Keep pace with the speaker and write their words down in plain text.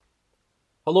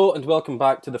Hello and welcome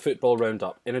back to the Football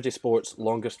Roundup, Energy Sports'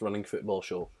 longest running football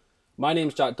show. My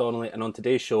name's Jack Donnelly, and on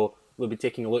today's show we'll be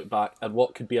taking a look back at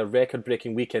what could be a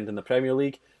record-breaking weekend in the Premier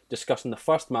League, discussing the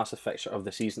first massive fixture of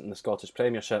the season in the Scottish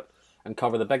Premiership, and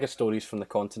cover the biggest stories from the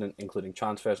continent, including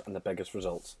transfers and the biggest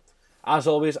results. As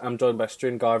always, I'm joined by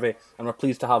Struan Garvey, and we're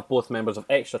pleased to have both members of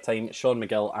Extra Time, Sean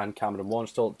McGill and Cameron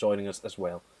Wanstall, joining us as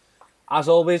well. As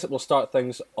always, we'll start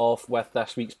things off with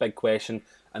this week's big question,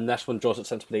 and this one draws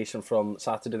its inspiration from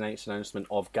Saturday night's announcement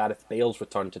of Gareth Bale's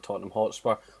return to Tottenham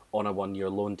Hotspur on a one-year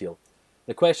loan deal.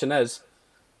 The question is,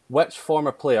 which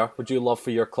former player would you love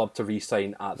for your club to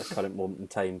re-sign at the current moment in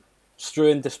time?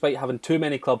 Struan, despite having too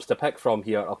many clubs to pick from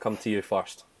here, I'll come to you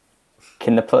first.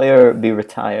 Can the player be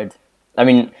retired? I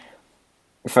mean,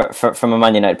 from a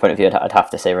Man United point of view, I'd have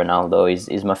to say Ronaldo.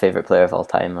 He's my favourite player of all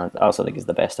time. I also think he's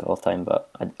the best of all time, but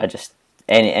I just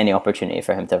any opportunity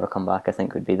for him to ever come back, I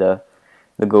think would be the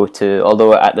go-to.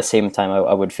 Although at the same time,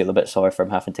 I would feel a bit sorry for him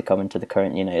having to come into the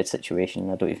current United situation.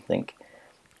 I don't even think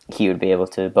he would be able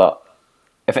to. But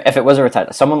if it was a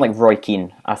retired, someone like Roy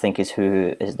Keane, I think is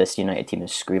who is this United team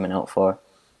is screaming out for.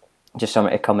 Just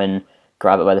someone to come in,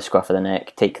 grab it by the scruff of the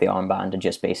neck, take the armband, and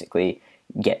just basically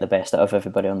get the best out of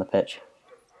everybody on the pitch.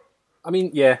 I mean,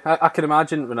 yeah, I can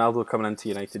imagine Ronaldo coming into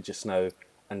United just now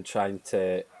and trying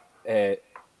to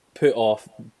put off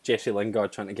Jesse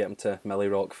Lingard, trying to get him to Millie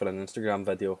Rock for an Instagram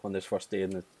video on his first day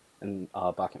back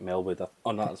at Melwood.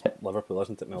 Oh, no, that's Liverpool,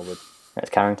 isn't it, Melwood? It's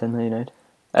Carrington, you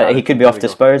know. He could be off to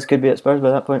Spurs. Could be at Spurs by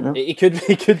that point, no? He could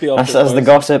be off. That's the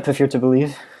gossip, if you're to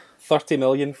believe. 30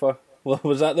 million for. Well,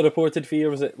 was that the reported fee, or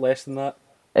was it less than that?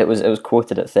 It was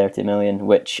quoted at 30 million,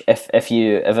 which if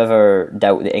you have ever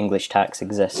doubt the English tax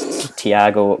exists,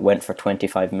 Thiago went for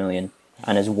 25 million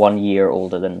and is 1 year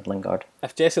older than Lingard.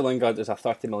 If Jesse Lingard is a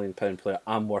 £30 million player,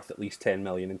 I'm worth at least 10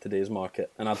 million in today's market,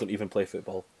 and I don't even play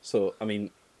football. So, I mean,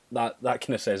 that kind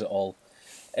of says it all.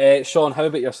 Sean, how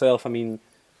about yourself? I mean,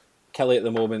 Kelly at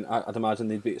the moment, I'd imagine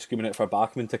they'd be screaming out for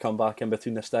Bachmann to come back in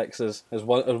between the sticks as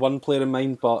one player in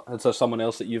mind, but is there someone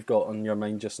else that you've got on your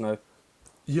mind just now?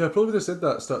 Yeah, I probably would have said that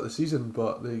at the start of the season,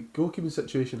 but the goalkeeping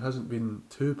situation hasn't been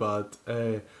too bad.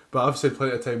 But I've said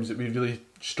plenty of times that we really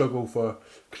struggle for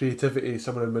creativity,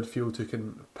 someone in midfield who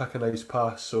can pick a nice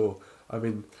pass. So, I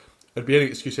mean, it'd be any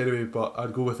excuse anyway, but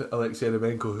I'd go with Alexei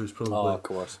Eremenko, who's probably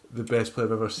the best player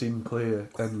I've ever seen play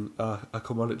in a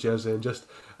Kilmarnock jersey. And just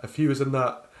if he was in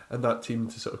that team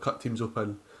to sort of cut teams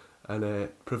open and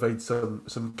provide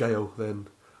some guile, then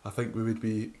I think we would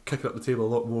be kicking up the table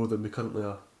a lot more than we currently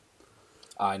are.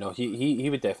 I know he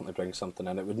would definitely bring something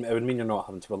in. It would mean you're not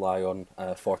having to rely on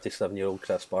 47-year-old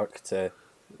Chris Burke to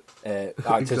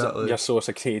act as your source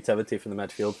of creativity from the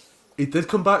midfield. He did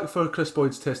come back for Chris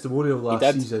Boyd's testimonial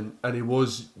last season, and he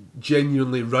was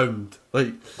genuinely round.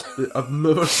 Like, I've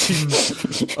never seen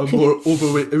a more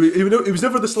overweight. He was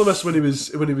never the slimmest when he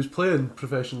was playing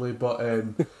professionally, but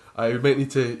I might need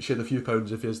to shed a few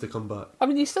pounds if he has to come back. I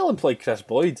mean, he still employed Chris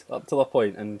Boyd up to that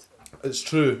point, and it's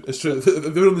true.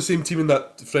 They were on the same team in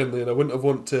that friendly, and I wouldn't have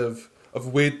wanted to have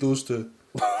weighed those two.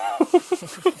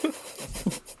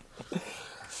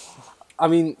 I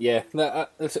mean, yeah,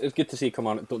 it's good to see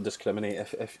Kilmarnock don't discriminate.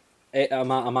 If a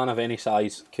man of any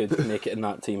size could make it in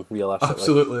that team, realistically.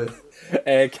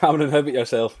 Absolutely. Cameron, how about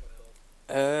yourself?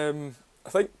 I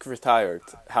think retired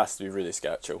has to be really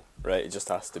Scatchell, right? It just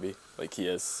has to be. Like, he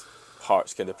is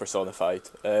Hearts kind of personified.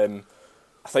 I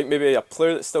think maybe a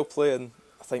player that's still playing,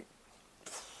 I think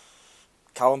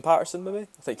Callum Patterson maybe?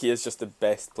 I think he is just the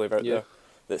best player out there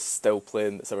that's still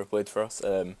playing, that's ever played for us.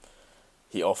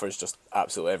 He offers just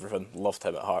absolutely everything. Loved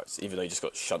him at Hearts, even though he just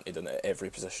got shunted in at every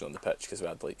position on the pitch because we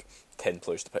had like 10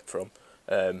 players to pick from.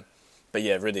 But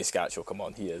yeah, Rudy Scatchell, come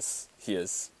on, he is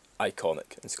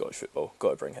iconic in Scottish football. Got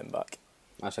to bring him back.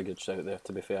 That's a good shout there,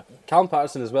 to be fair. Callum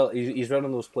Patterson as well, he's one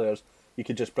of those players, you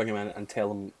could just bring him in and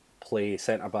tell him play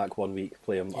centre-back one week,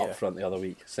 play him up front the other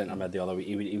week, centre-mid the other week.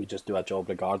 He would just do a job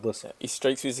regardless. Yeah. He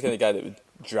strikes me as the kind of guy that would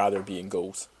rather be in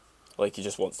goals. Like, he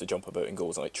just wants to jump about in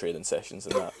goals and like training sessions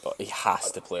and that, but he has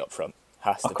to play up front.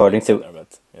 According to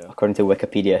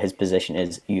Wikipedia, his position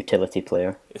is utility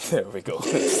player. There we go.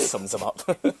 Sums him up.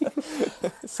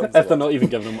 If they're not even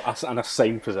giving him an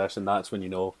assigned position, that's when you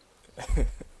know.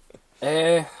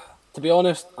 To be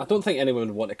honest, I don't think anyone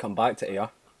would want to come back to Ayr.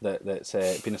 That's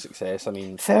been a success. I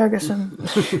mean, Ferguson.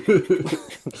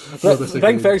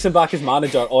 Bring Ferguson back as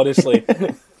manager. Honestly,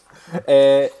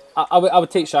 I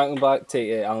would take Shankland back,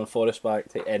 take Alan Forrest back,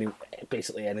 take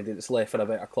basically anybody that's left for a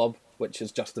better club, which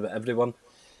is just about everyone.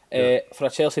 For a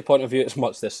Chelsea point of view, it's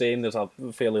much the same. There's a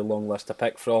fairly long list to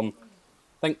pick from.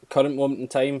 I think current moment in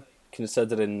time,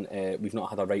 considering we've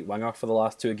not had a right winger for the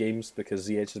last two games because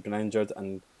Ziyech has been injured,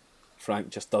 and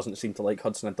Frank just doesn't seem to like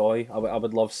Hudson-Odoi. I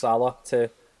would love Salah to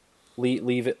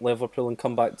leave at Liverpool and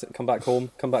come back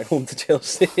home to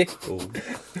Chelsea. Oh.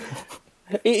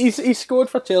 He scored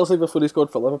for Chelsea before he scored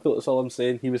for Liverpool. That's all I'm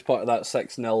saying. He was part of that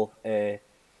 6-0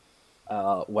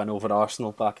 win over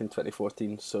Arsenal back in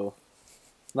 2014. So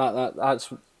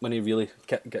that's when he really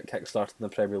get kick-started in the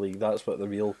Premier League. That's what the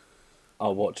real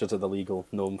watchers of the league will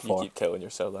know him for. You keep telling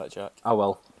yourself that, Jack. I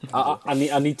will.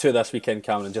 I need to this weekend,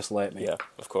 Cameron. Just let me. Yeah,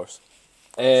 of course.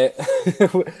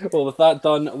 Well, with that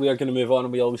done, we are going to move on,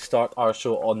 and we always start our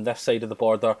show on this side of the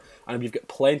border, and we've got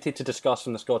plenty to discuss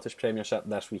from the Scottish Premiership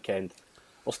this weekend.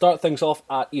 We'll start things off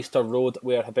at Easter Road,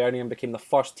 where Hibernian became the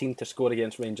first team to score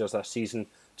against Rangers this season,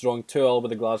 drawing 2-2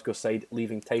 with the Glasgow side,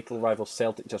 leaving title rival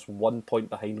Celtic just 1 point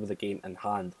behind with the game in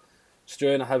hand. Stu,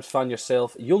 and a Hibs fan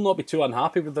yourself, you'll not be too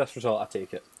unhappy with this result, I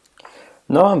take it.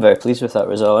 No, I'm very pleased with that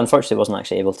result. Unfortunately, I wasn't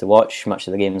actually able to watch much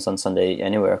of the games on Sunday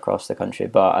anywhere across the country,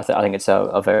 but I think it's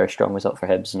a very strong result for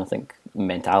Hibs, and I think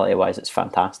mentality-wise it's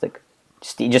fantastic.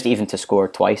 Just even to score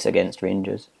twice against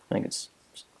Rangers, I think it's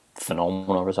a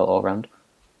phenomenal result all round.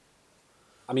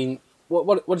 I mean,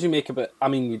 what did you make of it? I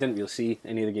mean, you didn't really see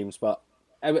any of the games, but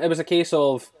it was a case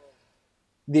of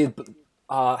the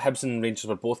Hibs and Rangers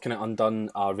were both kind of undone.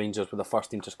 Rangers were the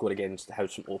first team to score against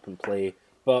Hibs from open play,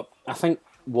 but I think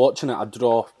watching it, a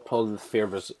draw probably the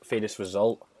fairest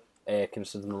result,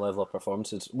 considering the level of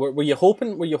performances. Were you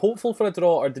hopeful for a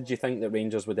draw, or did you think that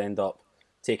Rangers would end up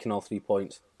taking all 3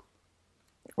 points?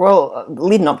 Well,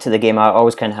 leading up to the game, I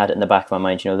always kind of had it in the back of my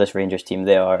mind. You know, this Rangers team,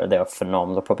 they are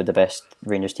phenomenal. They're probably the best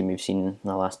Rangers team we've seen in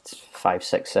the last 5,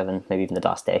 6, 7, maybe even the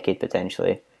last decade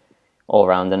potentially, all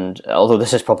round. And although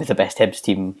this is probably the best Hibs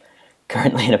team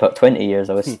currently in about 20 years,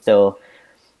 I was still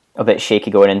a bit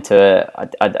shaky going into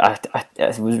it.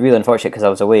 It was really unfortunate because I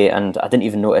was away and I didn't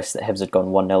even notice that Hibs had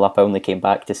gone 1-0 up. I only came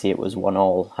back to see it was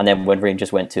 1-1. And then when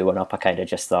Rangers went 2-1 up, I kind of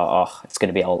just thought, oh, it's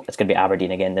going to be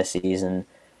Aberdeen again this season.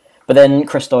 But then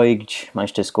Chris Doig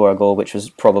managed to score a goal, which was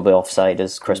probably offside,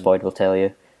 as Chris Boyd will tell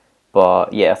you.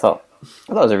 But yeah, I thought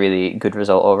it was a really good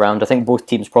result all round. I think both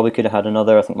teams probably could have had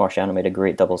another. I think Marciano made a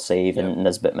great double save, and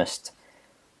Nisbet missed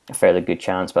a fairly good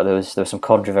chance. But there was some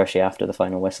controversy after the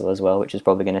final whistle as well, which is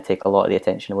probably going to take a lot of the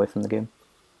attention away from the game.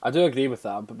 I do agree with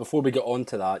that, but before we get on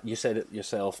to that, you said it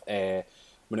yourself, when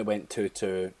it went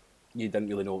 2-2, you didn't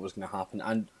really know what was going to happen.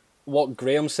 And what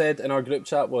Graham said in our group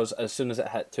chat was as soon as it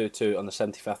hit 2-2 on the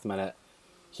 75th minute,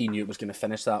 he knew it was going to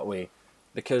finish that way.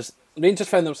 Because Rangers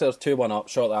found themselves 2-1 up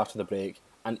shortly after the break,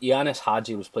 and Ianis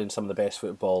Hagi was playing some of the best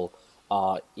football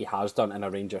he has done in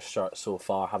a Rangers shirt so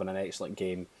far, having an excellent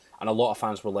game. And a lot of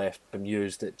fans were left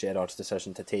bemused at Gerrard's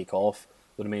decision to take off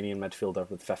the Romanian midfielder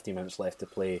with 50 minutes left to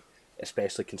play,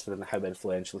 especially considering how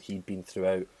influential he'd been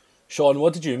throughout. Sean,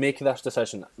 what did you make of this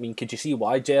decision? I mean, could you see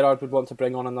why Gerrard would want to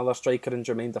bring on another striker in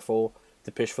Jermaine Defoe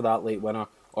to push for that late winner?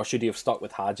 Or should he have stuck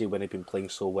with Hagi when he'd been playing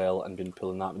so well and been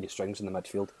pulling that many strings in the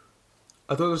midfield?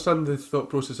 I don't understand the thought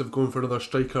process of going for another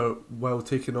striker while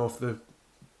taking off the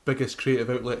biggest creative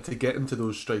outlet to get into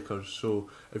those strikers. So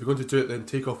if you're going to do it, then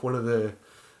take off one of the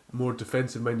more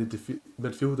defensive-minded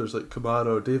midfielders like Kamara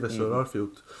or Davis or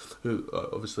Arfield, who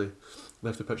obviously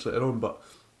left the pitch later on, but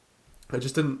it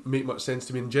just didn't make much sense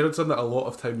to me. And Gerrard's done that a lot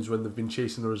of times when they've been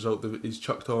chasing a result. He's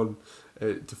chucked on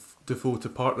Defoe to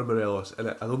partner Morelos, and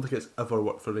I don't think it's ever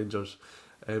worked for Rangers.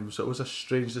 So it was a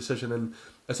strange decision, and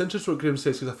it's interesting what Graham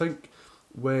says, because I think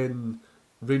when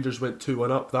Rangers went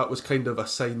 2-1 up, that was kind of a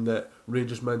sign that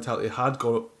Rangers' mentality had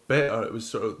got better. It was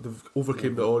sort of, they've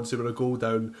overcame the odds, they were a goal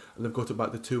down, and they've got it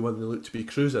back to 2-1, they looked to be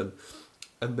cruising.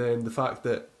 And then the fact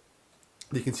that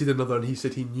they conceded another, and he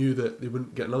said he knew that they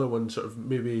wouldn't get another one, sort of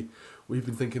maybe we've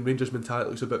been thinking Rangers' mentality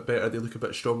looks a bit better, they look a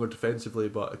bit stronger defensively,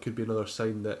 but it could be another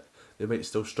sign that they might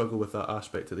still struggle with that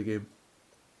aspect of the game.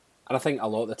 And I think a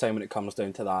lot of the time when it comes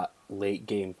down to that late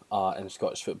game in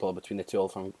Scottish football between the two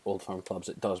old firm clubs,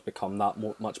 it does become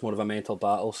that much more of a mental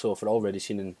battle. So if we're already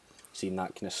seeing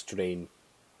that kind of strain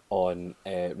on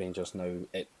Rangers now,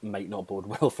 it might not bode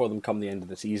well for them come the end of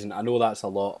the season. I know that's a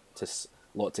lot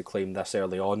to claim this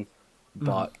early on,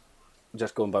 but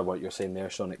just going by what you're saying there,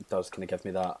 Sean, it does kind of give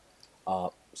me that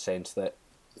sense that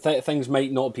things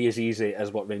might not be as easy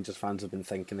as what Rangers fans have been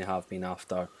thinking they have been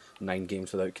after 9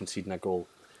 games without conceding a goal.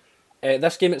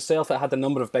 This game itself, it had a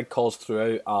number of big calls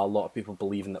throughout. A lot of people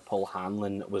believing that Paul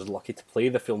Hanlon was lucky to play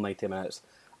the full 90 minutes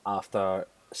after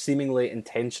seemingly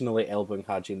intentionally elbowing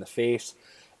Hagi in the face.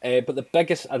 But the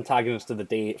biggest antagonist of the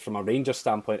day, from a Rangers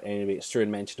standpoint anyway, Stuart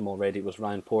mentioned him already, was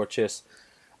Ryan Porteous.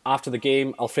 After the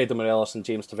game, Alfredo Morelos and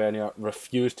James Tavernier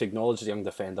refused to acknowledge the young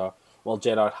defender, while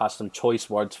Gerrard has some choice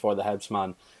words for the Hibs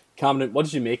man. Cameron, what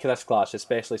did you make of this clash,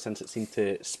 especially since it seemed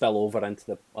to spill over into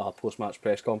the post-match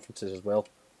press conferences as well?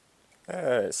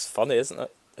 It's funny, isn't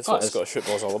it? It's Oh, what it is. Scottish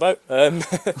football's all about.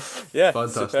 Yeah,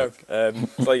 Fantastic. superb.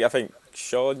 Like I think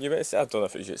Sean, you might say, I don't know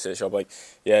if it was you that said it, Sean, but like,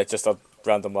 yeah, just a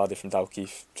random laddie from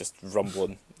Dalkeith just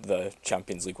rumbling the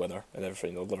Champions League winner and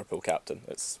everything, Liverpool captain.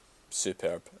 It's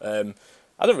superb. I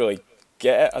don't really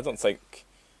get it. I don't think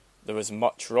there was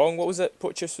much wrong. What was it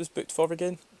Pochis was booked for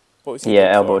again? What was he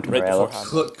Yeah, booked elbowed for? Right Morelos.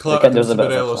 beforehand. Clark There and was a bit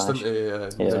of a Morelos, clash.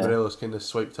 didn't he? Yeah. Morelos kind of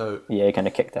swiped out. Yeah, he kind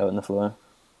of kicked out on the floor.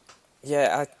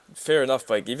 Yeah, fair enough.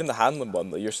 Like even the Hanlon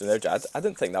one that you're saying there, I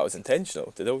didn't think that was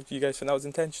intentional. Did all you guys think that was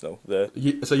intentional?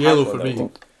 It's a yellow for Hanlon, me.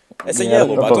 It's a Yeah,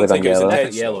 yellow, but I probably don't think it was gone yellow.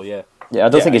 intentional. Yellow, yeah. Yeah, I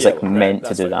don't Yeah, think he's like yellow, right, meant to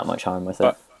that's do fine. that much harm with it.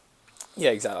 But yeah,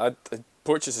 exactly.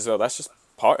 Porteous as well. That's just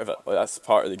part of it. Like that's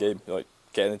part of the game. Like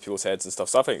getting in people's heads and stuff.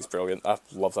 So I think it's brilliant. I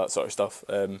love that sort of stuff.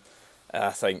 And I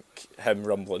think him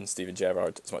rumbling Steven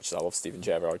Gerrard, as much as I love Steven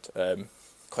Gerrard,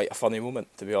 quite a funny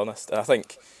moment to be honest. And I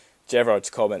think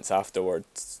Gerrard's comments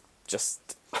afterwards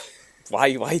just. Why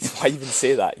even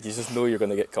say that? You just know you're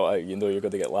going to get caught out. You know you're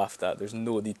going to get laughed at. There's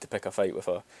no need to pick a fight with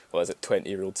a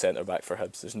 20-year-old centre back for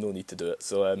Hibs. There's no need to do it.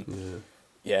 So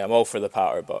yeah, I'm all for the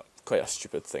patter, but quite a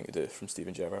stupid thing to do from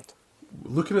Steven Gerrard.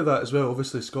 Looking at that as well,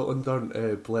 obviously Scotland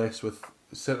aren't blessed with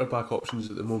centre back options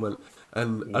at the moment,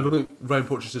 and I don't think Ryan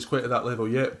Porteous is quite at that level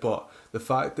yet. But the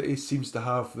fact that he seems to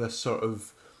have this sort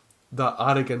of that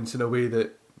arrogance in a way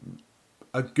that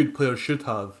a good player should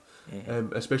have.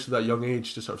 Especially at that young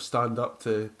age, to sort of stand up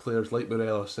to players like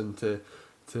Morelos and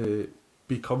to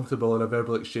be comfortable in a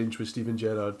verbal exchange with Steven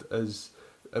Gerrard is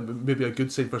maybe a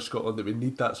good sign for Scotland, that we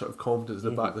need that sort of confidence in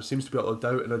the back. There seems to be a lot of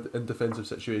doubt in defensive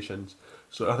situations,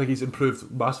 so I think he's improved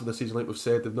massively this season. Like we've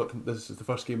said, this is the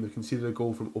first game they've conceded a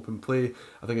goal from open play.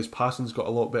 I think his passing's got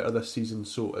a lot better this season,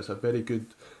 so it's a very good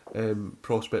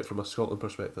prospect from a Scotland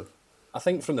perspective. I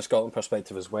think from the Scotland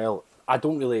perspective as well, I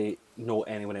don't really know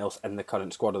anyone else in the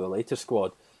current squad or the latest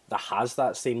squad that has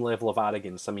that same level of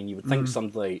arrogance. I mean, you would think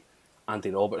somebody like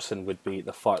Andy Robertson would be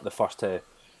the first to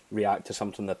react to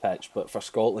something on the pitch, but for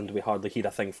Scotland, we hardly hear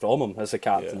a thing from him as a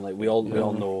captain. Yeah. Like we all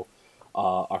know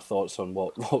our thoughts on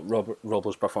what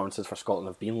Robbo's performances for Scotland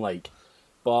have been like.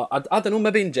 But I don't know,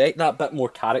 maybe inject that bit more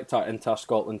character into a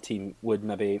Scotland team would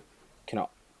maybe kind of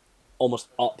almost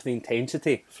up the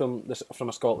intensity from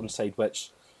a Scotland side, which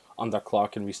under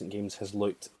Clark in recent games has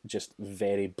looked just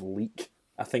very bleak.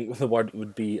 I think the word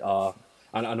would be, and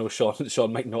I know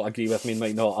Sean might not agree with me,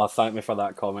 might not thank me for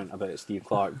that comment about Steve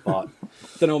Clark, but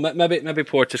I don't know, maybe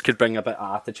Porteous could bring a bit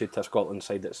of attitude to a Scotland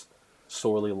side that's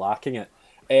sorely lacking it.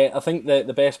 I think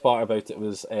the best part about it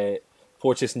was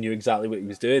Porteous knew exactly what he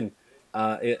was doing.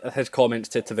 His comments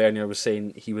to Tavernier was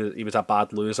saying he was a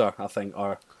bad loser, I think,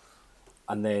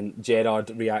 and then Gerrard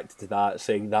reacted to that,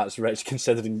 saying that's rich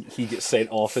considering he gets sent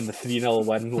off in the 3-0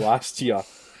 win last year.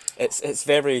 It's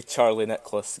very Charlie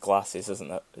Nicholas glasses, isn't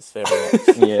it? It's very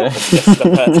much Yeah. just a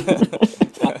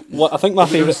bit. What I think my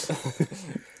favourite.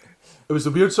 It was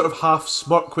a weird sort of half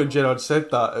smirk when Gerrard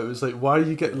said that. It was like, why are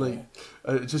you getting like?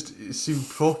 It seemed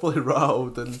properly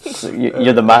rattled, and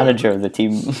You're the manager of the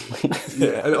team.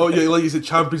 yeah, and like he's a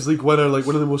Champions League winner, like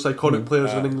one of the most iconic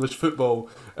players in English football,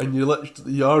 and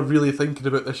you are really thinking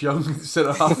about this young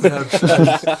centre half.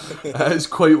 It's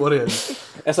quite worrying.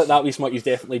 It's like that wee smart. He's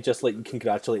definitely just like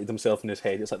congratulated himself in his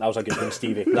head. It's like that was a good one,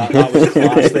 Stevie. That was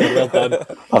class there. Well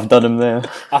done. I've done him there.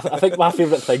 I think my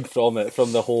favourite thing from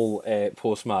the whole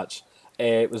post match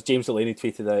was James Delaney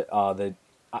tweeted out the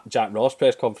Jack Ross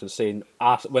press conference saying,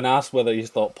 when asked whether he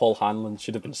thought Paul Hanlon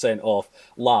should have been sent off,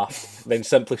 laughed, then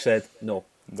simply said no.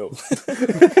 No.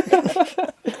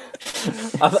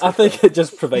 I think it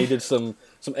just provided some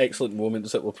excellent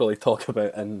moments that we'll probably talk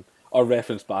about or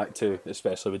reference back to,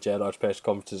 especially with Gerrard's press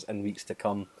conferences in weeks to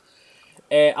come.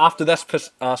 After this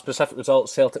specific result,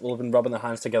 Celtic will have been rubbing their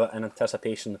hands together in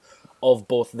anticipation of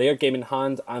both their game in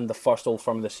hand and the first Old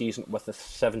Firm of the season, with the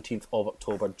 17th of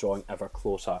October drawing ever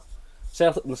closer.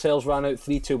 Celtic themselves ran out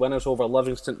 3-2 winners over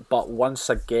Livingston, but once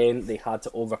again they had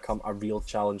to overcome a real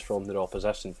challenge from their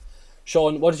opposition.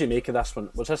 Sean, what did you make of this one?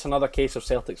 Was this another case of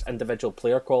Celtic's individual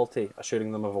player quality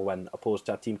assuring them of a win, opposed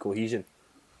to a team cohesion?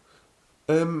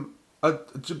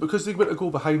 Because they went a goal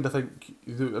behind, I think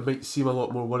it might seem a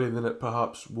lot more worrying than it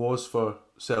perhaps was for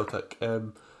Celtic.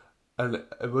 And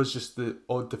it was just the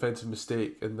odd defensive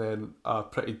mistake and then a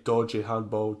pretty dodgy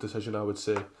handball decision, I would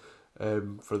say,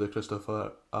 for the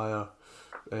Christopher Ayer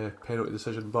penalty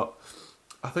decision. But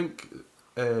I think,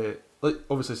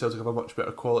 obviously Celtic have a much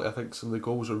better quality. I think some of the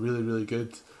goals are really, really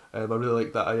good. I really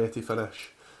like that Ayeti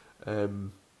finish.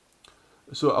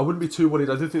 So I wouldn't be too worried.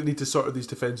 I do think they need to sort of these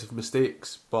defensive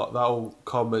mistakes, but that'll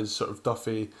come as sort of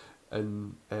Duffy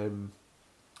and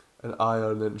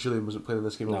Iron and Julian wasn't playing in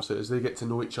this game, No. obviously, as they get to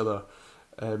know each other,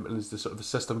 and as the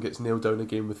system gets nailed down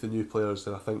again with the new players,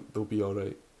 then I think they'll be all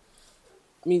right.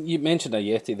 I mean, you mentioned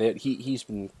Ayeti there. He's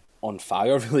been on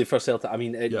fire really for Celtic. I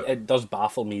mean, it does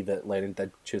baffle me that Lennon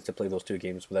did choose to play those two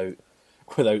games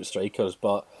without strikers,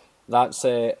 but that's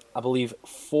I believe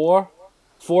four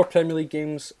Premier League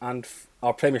games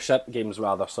or Premiership games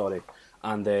rather, sorry,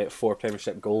 and 4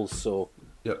 Premiership goals. So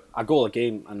a goal a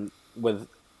game, and with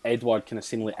Edouard kind of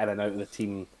seemingly in and out of the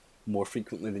team more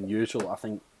frequently than usual, I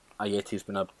think Ayeti's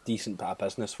been a decent bit of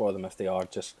business for them if they are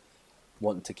just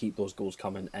wanting to keep those goals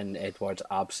coming in Edouard's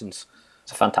absence.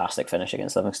 It's a fantastic finish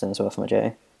against Livingston as well from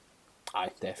Ajay.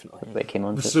 Aye, definitely. They came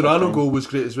on The for Serrano goal was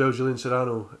great as well, Julian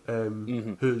Serrano,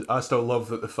 who I still love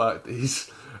that the fact that he's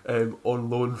on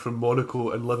loan from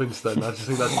Monaco and Livingston. I just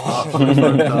think that's absolutely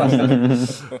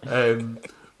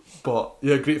fantastic. But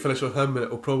yeah, great finish with him, and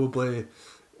it'll probably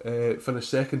finish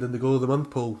second in the goal of the month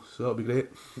poll, so that'll be great.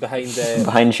 behind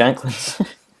Shankland's.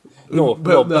 That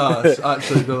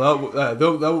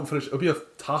won't finish. It'll be a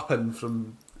tap in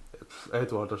from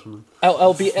Edouard or something.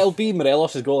 It'll be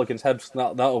Morelos' goal against Hibs.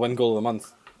 That'll win goal of the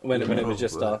month when it was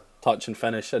just a touch and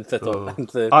finish into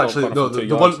the Actually, top no, corner from 2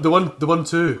 yards. the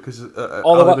 1-2 because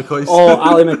Ali McCoy's.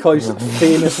 Ali McCoy's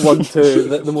famous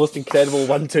 1-2, the most incredible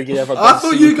 1-2 you ever. I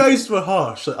thought you guys were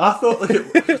harsh. Like, I thought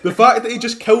the fact that he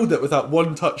just killed it with that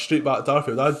one touch straight back to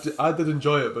Darfield, I did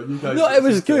enjoy it, but you guys. No, it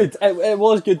was good. It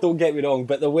was good. Don't get me wrong,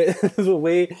 but the way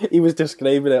he was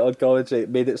describing it on commentary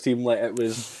made it seem like it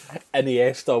was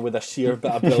Iniesta with a sheer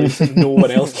bit of brilliance that no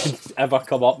one else could ever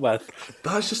come up with.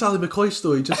 That's just Ali McCoy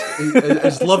though.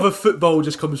 His love of football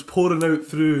just comes pouring out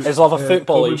through his love of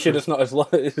football. He should. It's not his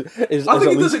love. I think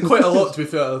he does it quite a lot. To be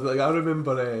fair, like I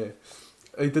remember.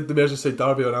 He did the Merseyside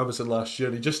derby on Amazon last year,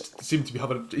 and he just seemed to be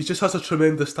he just has a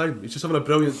tremendous time. He's just having a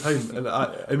brilliant time, and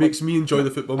it makes me enjoy the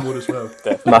football more as well.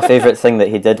 My favourite thing that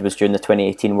he did was during the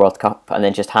 2018 World Cup, and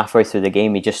then just halfway through the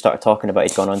game, he just started talking about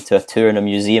he'd gone on to a tour in a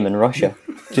museum in Russia,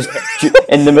 just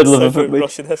in the middle of a football.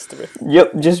 Russian history.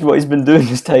 Yep, just what he's been doing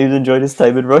his time, enjoyed his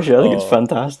time in Russia. I think it's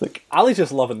fantastic. Ali's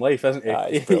just loving life, isn't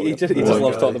he? He just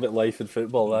loves talking about life and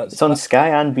football. It's on Sky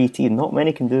and BT. Not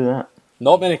many can do that.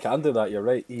 Not many can do that. You're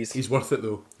right. He's worth it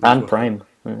though. And Prime.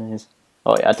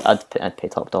 Oh yeah, I'd pay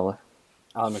top dollar.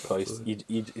 Ali McCoy,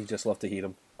 you just love to hear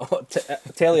him.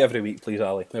 Telly every week, please,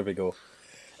 Ali. There we go.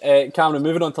 Cameron,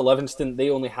 moving on to Livingston,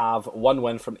 they only have 1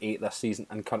 win from 8 this season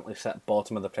and currently sit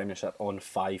bottom of the Premiership on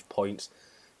 5 points.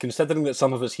 Considering that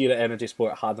some of us here at Energy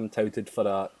Sport had them touted for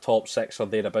a top 6 or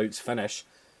thereabouts finish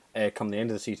come the end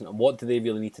of the season, what do they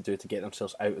really need to do to get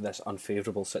themselves out of this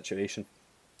unfavourable situation?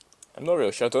 I'm not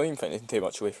really sure. I don't even think they can take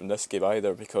much away from this game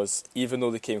either, because even though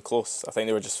they came close, I think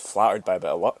they were just flattered by a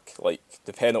bit of luck. Like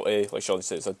the penalty, like Sean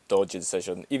said, it was a dodgy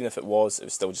decision. Even if it was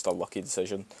still just a lucky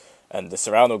decision. And the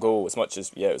Serrano goal, as much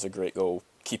as it was a great goal,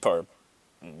 keeper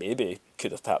maybe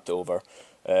could have tapped it over.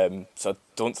 So I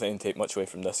don't think they can take much away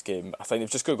from this game. I think they've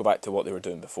just got to go back to what they were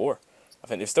doing before. I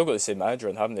think they've still got the same manager,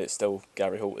 and haven't they? It's still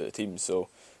Gary Holt at the team, so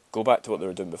go back to what they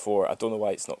were doing before. I don't know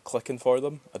why it's not clicking for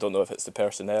them. I don't know if it's the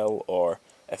personnel or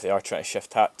if they are trying to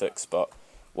shift tactics, but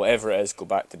whatever it is, go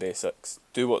back to basics.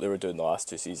 Do what they were doing the last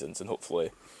 2 seasons, and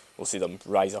hopefully we'll see them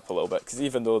rise up a little bit. Because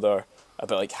even though they're a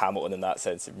bit like Hamilton in that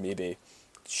sense, they maybe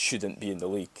shouldn't be in the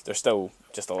league, they're still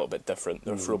just a little bit different.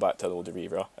 They're a throwback to an older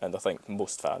era, and I think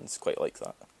most fans quite like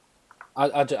that.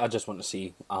 I just want to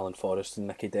see Alan Forrest and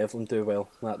Nicky Devlin do well.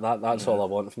 That's all I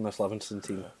want from this Livingston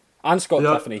team. And Scott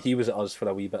Tiffany, he was at us for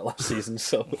a wee bit last season,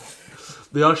 so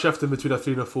they are shifting between a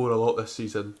 3 and a 4 a lot this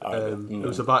season. It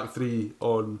was a back 3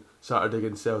 on Saturday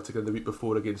against Celtic, and the week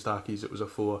before against Accies it was a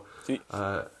 4.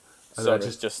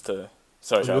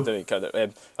 Sorry, John, I didn't kind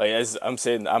of. I'm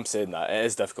saying that it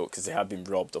is difficult because they have been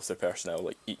robbed of their personnel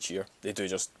like each year. They do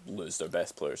just lose their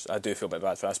best players. I do feel a bit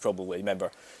bad for that. Probably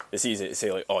remember it's easy to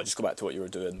say like, oh, just go back to what you were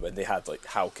doing when they had like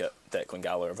Halkett, Declan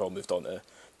Gallagher have all moved on to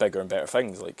bigger and better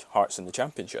things like Hearts in the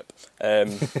Championship.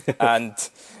 And it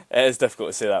is difficult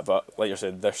to say that, but like you're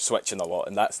saying, they're switching a lot,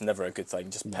 and that's never a good thing.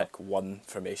 Just pick one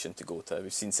formation to go to.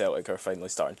 We've seen Celtic are finally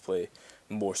starting to play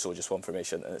more so just one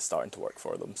formation, and it's starting to work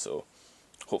for them. So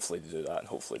hopefully they do that, and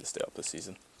hopefully they stay up this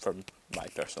season, from my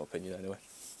personal opinion anyway.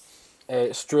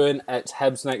 Struan, it's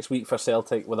Hibs next week for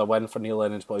Celtic with a win for Neil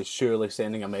Lennon's boys, surely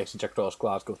sending a message across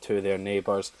Glasgow to their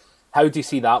neighbours. How do you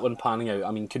see that one panning out?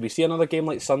 I mean, could we see another game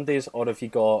like Sunday's, or have you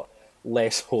got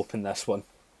less hope in this one?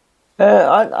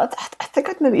 I think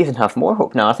I'd maybe even have more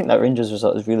hope now. I think that Rangers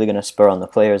result is really going to spur on the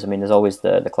players. I mean, there's always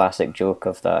the classic joke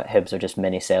of that Hibs are just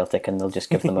mini Celtic and they'll just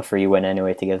give them a free win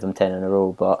anyway to give them 10 in a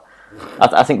row. But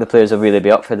I think the players will really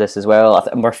be up for this as well.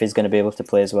 Murphy's going to be able to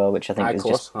play as well, which I think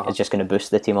is just going to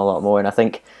boost the team a lot more. And I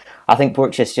think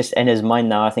Borch's just in his mind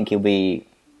now. I think he'll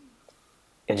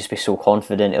just be so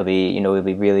confident. He'll be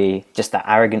really just that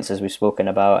arrogance as we've spoken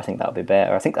about. I think that'll be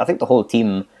better. I think the whole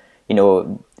team,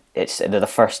 they're the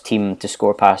first team to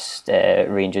score past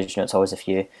Rangers. It's always if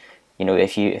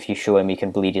you show him you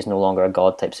can bleed, he's no longer a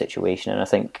god type situation. And I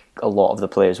think a lot of the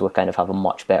players will kind of have a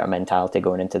much better mentality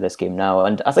going into this game now.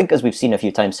 And I think, as we've seen a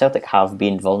few times, Celtic have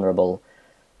been vulnerable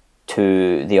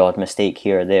to the odd mistake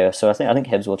here or there. So I think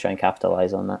Hibs will try and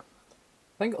capitalise on that.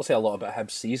 I think it'll say a lot about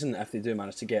Hibs' season if they do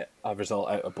manage to get a result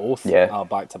out of both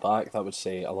back to back. That would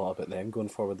say a lot about them going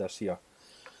forward this year.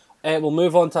 We'll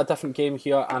move on to a different game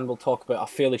here and we'll talk about a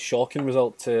fairly shocking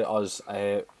result to us.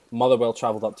 Motherwell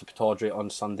travelled up to Pittodrie on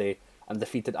Sunday and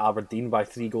defeated Aberdeen by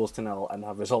 3-0 in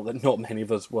a result that not many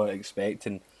of us were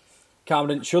expecting.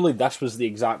 Cameron, surely this was the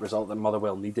exact result that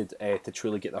Motherwell needed to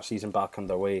truly get their season back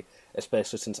underway,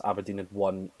 especially since Aberdeen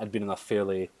had been in a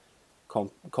fairly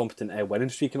competent winning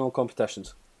streak in all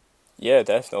competitions. Yeah,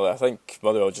 definitely. I think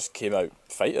Motherwell just came out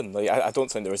fighting. I don't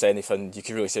think there was anything you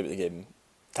could really say about the game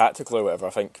tactical or whatever. I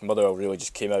think Motherwell really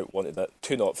just came out, wanted that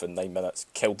 2-0 for 9 minutes,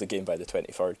 killed the game by the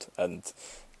 23rd, and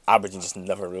Aberdeen just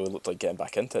never really looked like getting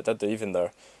back into it, did they? Even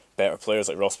their better players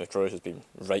like Ross McCrory has been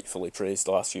rightfully praised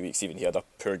the last few weeks. Even he had a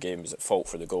poor game, he was at fault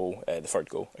for the goal, the third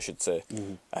goal I should say.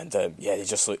 And they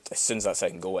just looked, as soon as that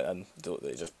second goal went in,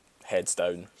 they just heads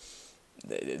down.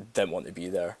 They didn't want to be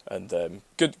there, and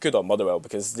good on Motherwell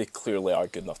because they clearly are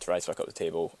good enough to rise back up the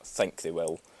table. I think they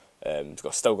will.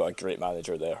 Still got a great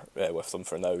manager there with them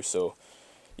for now, so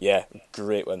yeah,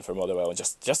 great win for Motherwell and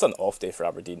just an off day for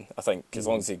Aberdeen. I think as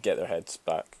long as they get their heads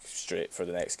back straight for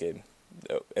the next game,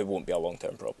 it won't be a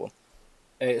long-term problem.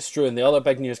 It's true, and the other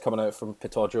big news coming out from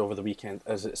Pittodrie over the weekend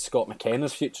is that Scott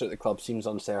McKenna's future at the club seems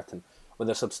uncertain, with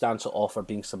a substantial offer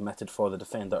being submitted for the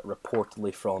defender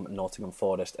reportedly from Nottingham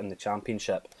Forest in the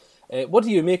Championship. What do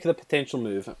you make of the potential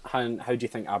move? How do you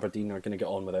think Aberdeen are going to get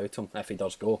on without him if he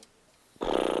does go?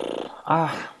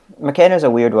 McKenna's a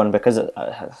weird one because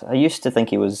I used to think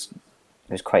he was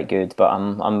quite good, but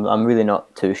I'm really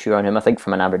not too sure on him. I think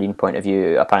from an Aberdeen point of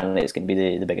view, apparently it's going to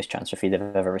be the biggest transfer fee they've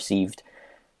ever received.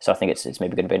 So I think it's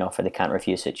maybe going to be an offer they can't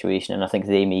refuse situation, and I think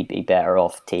they may be better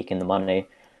off taking the money,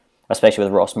 especially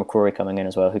with Ross McCrory coming in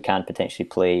as well, who can potentially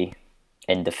play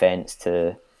in defence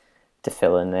to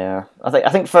fill in there. I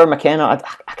think for McKenna,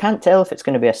 I can't tell if it's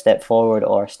going to be a step forward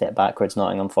or a step backwards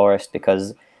Nottingham Forest,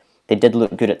 because they did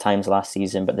look good at times last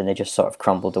season, but then they just sort of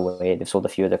crumbled away. They've sold a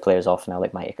few of their players off now,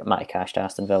 like Matty Cash to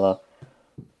Aston Villa.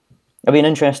 It'll be an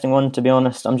interesting one, to be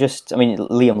honest.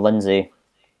 Liam Lindsay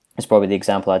is probably the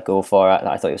example I'd go for.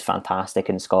 I thought he was fantastic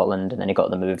in Scotland, and then he got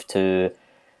the move to,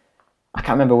 I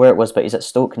can't remember where it was, but he's at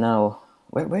Stoke now.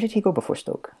 Where did he go before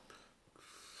Stoke?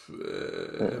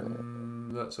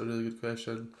 That's a really good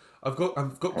question. I've got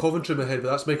Coventry in my head,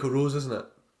 but that's Michael Rose, isn't it?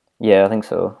 Yeah, I think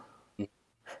so.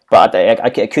 But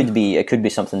it could be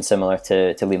something similar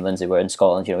to Liam Lindsay, where in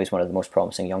Scotland, he's one of the most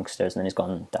promising youngsters, and then he's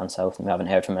gone down south, and we haven't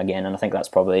heard from him again. And I think that's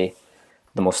probably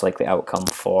the most likely outcome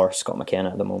for Scott McKenna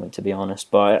at the moment, to be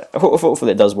honest. But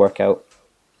hopefully it does work out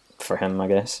for him, I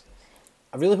guess.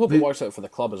 I really hope it works out for the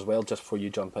club as well. Just before you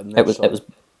jump in, there, it was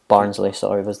Barnsley.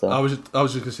 Sorry, was that? I was just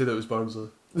going to say that it was Barnsley.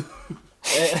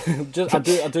 I do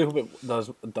hope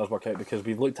it does work out, because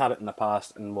we've looked at it in the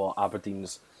past and what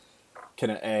Aberdeen's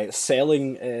kind of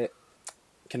selling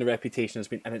kind of reputation has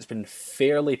been, and it's been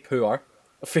fairly poor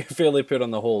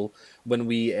on the whole. When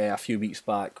we a few weeks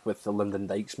back with the Lyndon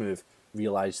Dykes move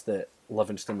realised that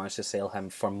Livingston managed to sell him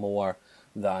for more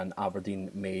than Aberdeen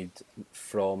made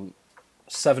from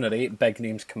 7 or 8 big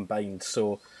names combined.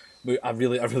 So I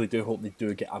really do hope they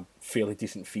do get a fairly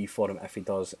decent fee for him if he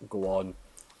does go on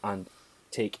and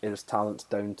take his talents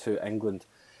down to England.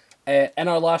 In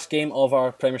our last game of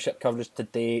our Premiership coverage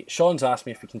today, Sean's asked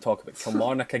me if we can talk about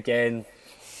Kilmarnock again.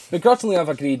 Begrudgingly, I've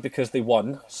agreed because they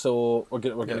won, so we're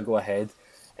going to go ahead.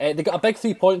 They got a big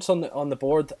 3 points on the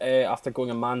board after going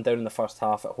a man down in the first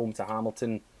half at home to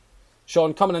Hamilton.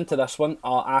 Sean, coming into this one,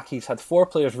 Aki's had 4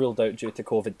 players ruled out due to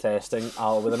COVID testing,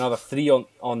 with another 3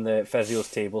 on the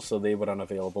physio's table, so they were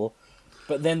unavailable.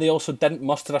 But then they also didn't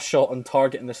muster a shot on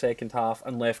target in the second half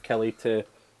and left Kelly to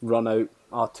run out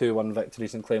 2-1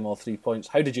 victories and claim all 3 points.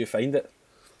 How did you find it?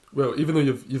 Well, even though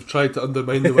you've tried to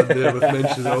undermine the win there with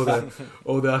mentioning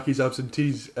all the Aki's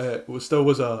absentees, it still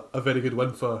was a very good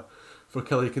win for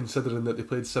Kelly, considering that they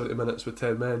played 70 minutes with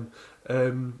 10 men.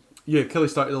 Kelly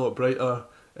started a lot brighter.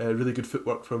 Really good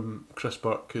footwork from Chris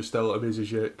Burke, who still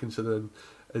amazes you considering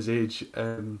his age,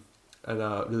 and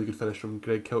a really good finish from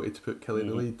Greg Kiltie to put Killie in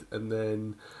the lead. And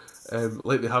then,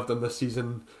 like they have done this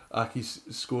season, Aki's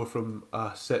score from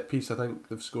a set piece. I think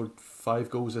they've scored 5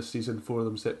 goals this season, 4 of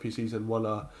them set pieces, and one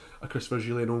a Christopher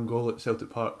Julian own goal at Celtic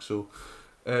Park. So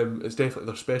it's definitely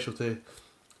their specialty.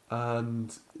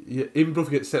 And yeah, Eamon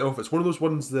Brophy gets sent off. It's one of those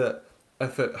ones that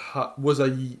if it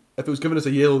was given as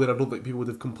a yellow, then I don't think people would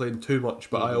have complained too much.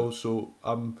 But I also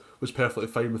was perfectly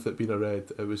fine with it being a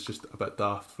red. It was just a bit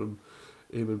daft from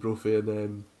Eamon Brophy,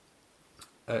 and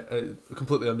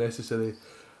completely unnecessary.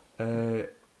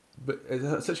 But it's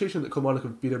a situation that Kilmarnock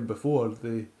have been in before.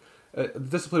 The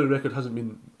disciplinary record hasn't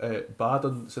been bad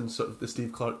since sort of the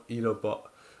Steve Clarke era, but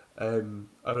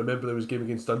I remember there was a game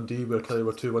against Dundee where Killie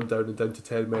were 2-1 down and down to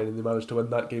 10 men, and they managed to win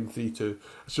that game 3-2.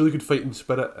 It's a really good fighting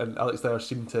spirit, and Alex Dyer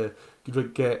seemed to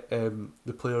get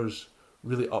the players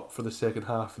really up for the second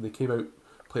half, and they came out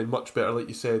playing much better. Like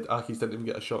you said, Aki's didn't even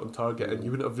get a shot on target, and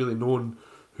you wouldn't have really known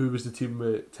who was the team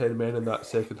with 10 men in that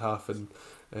second half. And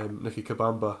Nicky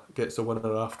Kabamba gets the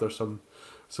winner after some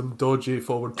dodgy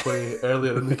forward play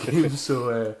earlier in the game.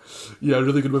 So yeah, a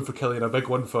really good win for Killie, and a big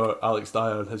one for Alex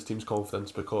Dyer and his team's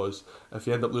confidence, because if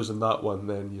you end up losing that one,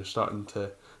 then you're starting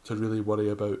to really worry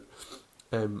about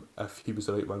if he was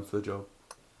the right man for the job.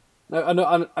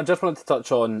 Now, I just wanted to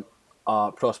touch on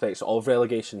prospects of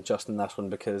relegation just in this one,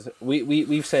 because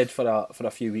we've said for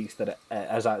a few weeks that it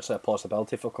is actually a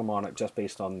possibility for Kilmarnock just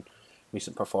based on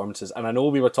recent performances. And I know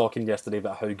we were talking yesterday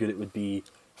about how good it would be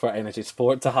for Energy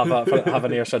Sport to have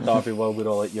an Ayrshire derby while we're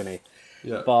all at uni.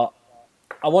 Yeah. But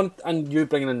and you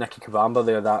bringing in Nicky Kabamba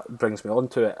there, that brings me on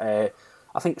to it.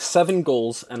 I think 7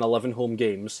 goals in 11 home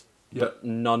games, but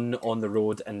none on the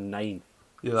road in 9.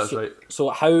 Yeah, that's right. So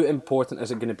how important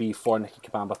is it going to be for Nicky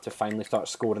Kabamba to finally start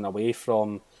scoring away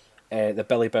from the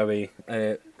Billy Bowie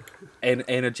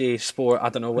Energy Sport? I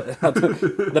don't know what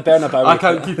the Bernabeu. I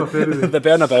can't keep up anyway. The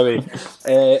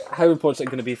Bernabeu. How important is it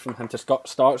going to be for him to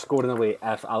start scoring away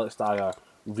if Alex Dyer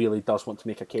really does want to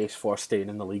make a case for staying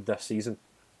in the league this season?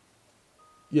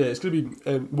 Yeah, it's going to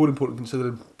be more important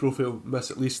considering Brophy will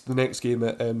miss at least the next game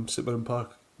at St Mirren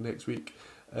Park next week.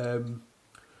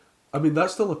 I mean,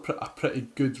 that's still a pretty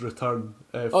good return.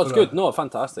 It's good. No,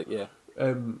 fantastic, yeah.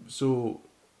 So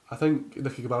I think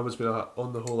Nicky Kabamba's been,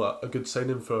 on the whole, a good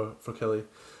signing for Killie.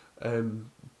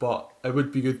 But it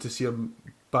would be good to see him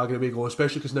bagging away goal,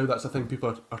 especially because now that's the thing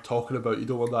people are talking about. You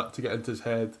don't want that to get into his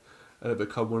head and it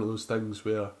become one of those things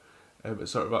where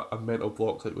it's sort of a mental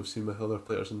block like we've seen with other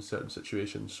players in certain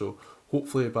situations. So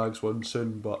hopefully he bags one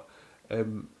soon. But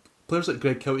players like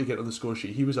Greg Kiltie getting on the score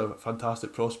sheet, he was a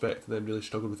fantastic prospect and then really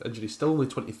struggled with injury. Still only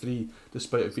 23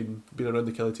 despite it being around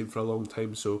the Killie team for a long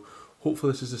time. So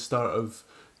hopefully this is the start of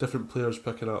different players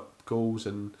picking up goals,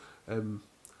 and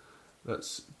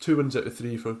that's 2 wins out of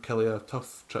 3 for Killie. A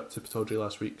tough trip to Pittodrie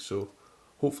last week, so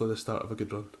hopefully the start of a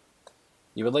good run.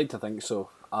 You would like to think so.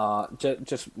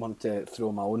 Just want to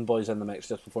throw my own boys in the mix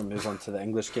just before we move on to the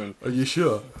English game. Are you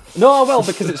sure? No, I will,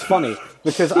 because it's funny.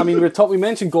 Because I mean, we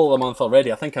mentioned goal of the month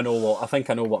already. I think I know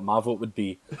what my vote would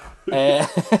be. In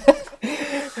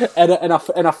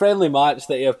a friendly match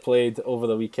that you have played over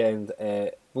the weekend,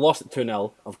 lost at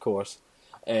 2-0, of course,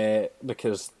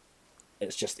 because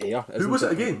it's just Ayr. Who was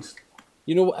it against?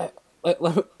 You know,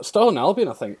 Stirling Albion,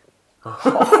 I think.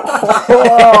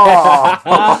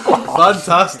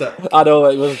 Fantastic. I know,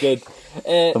 it was good.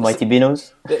 The mighty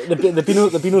Beanos. The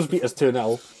Beanos beat us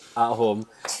 2-0 at home,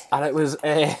 and it was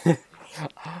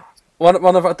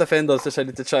one of our defenders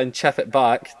decided to try and chip it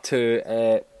back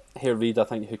to Hare Reid, I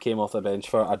think, who came off the bench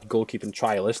for a goalkeeping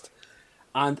trialist,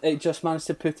 and it just managed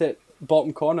to put it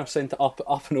bottom corner, sent it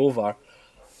up and over,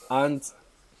 and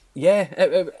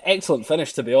yeah, excellent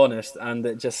finish, to be honest, and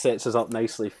it just sets us up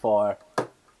nicely for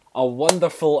a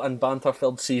wonderful and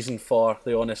banter-filled season for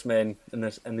the Honest Men in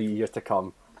the year to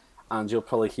come. And you'll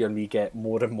probably hear me get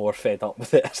more and more fed up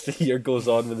with it as the year goes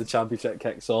on, when the Championship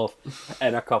kicks off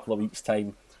in a couple of weeks'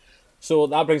 time. So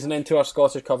that brings an end to our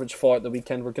Scottish coverage for the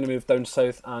weekend. We're going to move down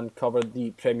south and cover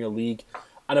the Premier League.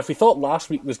 And if we thought last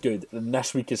week was good, then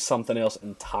this week is something else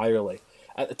entirely.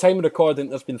 At the time of recording,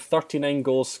 there's been 39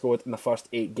 goals scored in the first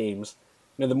 8 games.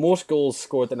 Now, the most goals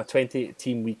scored in a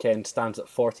 20-team weekend stands at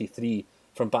 43,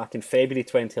 from back in February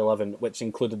 2011, which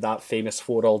included that famous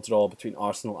 4-4 draw between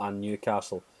Arsenal and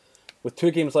Newcastle. With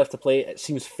 2 games left to play, it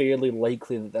seems fairly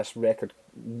likely that this record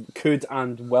could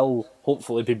and will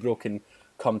hopefully be broken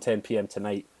come 10 p.m.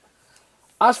 tonight.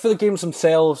 As for the games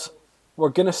themselves, we're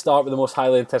going to start with the most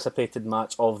highly anticipated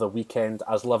match of the weekend,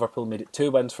 as Liverpool made it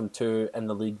 2 wins from 2 in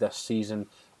the league this season,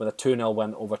 with a 2-0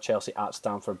 win over Chelsea at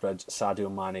Stamford Bridge, Sadio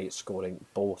Mane scoring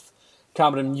both.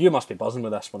 Cameron, you must be buzzing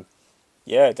with this one.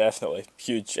 Yeah, definitely.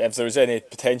 Huge. If there was any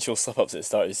potential slip-ups at the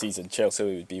start of the season, Chelsea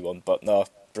would be one. But no,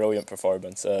 brilliant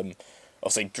performance.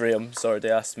 Obviously, Graham's already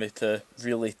asked me to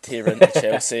really tear into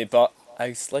Chelsea, but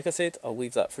like I said, I'll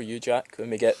leave that for you, Jack, when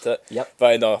we get to it. Yep.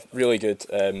 But no, really good.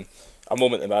 A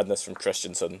moment of madness from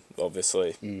Christensen,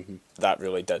 obviously. Mm-hmm. That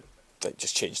really did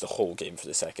just change the whole game for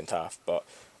the second half. But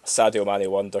Sadio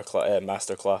Mane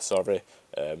masterclass, sorry.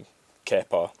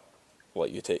 Kepa,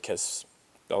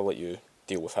 I'll let you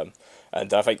deal with him.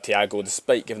 And I think Thiago,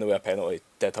 despite giving away a penalty,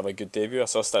 did have a good debut. I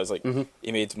saw stats like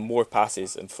he made more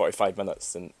passes in 45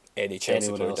 minutes than any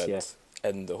Chelsea player did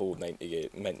in the whole 90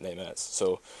 minutes.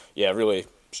 So yeah, really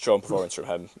strong performance from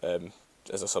him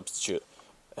as a substitute.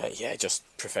 Just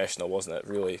professional, wasn't it?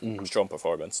 Really strong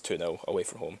performance. 2-0 away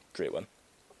from home. Great win.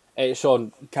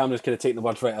 Sean, Cameron's kind of taking the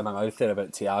words right out of my mouth there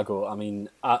about Thiago. I mean,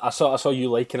 I saw you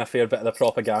liking a fair bit of the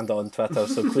propaganda on Twitter,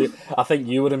 so I think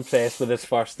you were impressed with his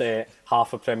first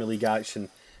half of Premier League action.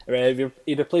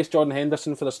 He replaced Jordan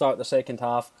Henderson for the start of the second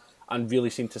half and really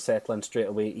seemed to settle in straight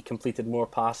away. He completed more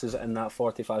passes in that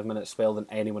 45-minute spell than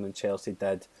anyone in Chelsea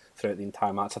did throughout the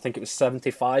entire match. I think it was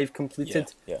 75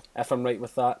 completed, if I'm right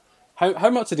with that. How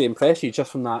much did he impress you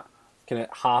just from that kind of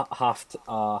half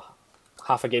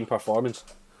a game performance?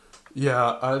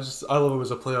 Yeah, I love him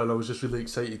as a player, and I was just really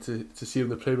excited to see him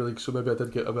in the Premier League. So maybe I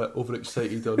did get a bit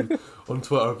overexcited on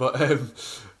Twitter, but I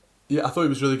thought he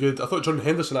was really good. I thought Jordan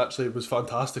Henderson actually was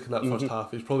fantastic in that first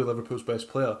half. He's probably Liverpool's best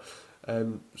player.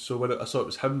 So when I saw it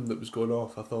was him that was going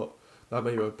off, I thought that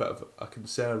might be a bit of a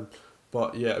concern.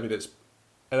 But yeah, I mean, it's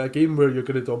in a game where you're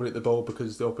going to dominate the ball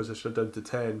because the opposition are down to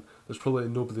 10. There's probably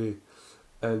nobody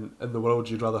in the world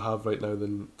you'd rather have right now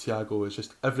than Thiago. It's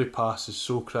just every pass is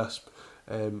so crisp.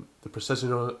 The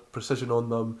precision on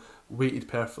them, weighted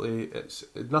perfectly. It's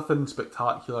nothing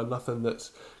spectacular, nothing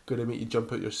that's going to make you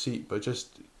jump out your seat, but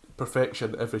just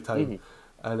perfection every time.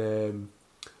 And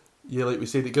like we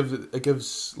said, it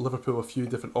gives Liverpool a few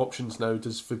different options now.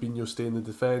 Does Fabinho stay in the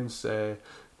defence?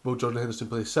 Will Jordan Henderson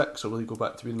play 6, or will he go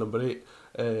back to being number 8?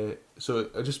 So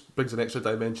it just brings an extra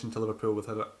dimension to Liverpool with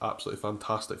an absolutely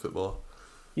fantastic footballer.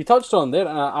 You touched on there,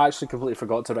 and I actually completely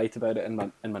forgot to write about it in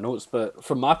my notes. But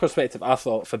from my perspective, I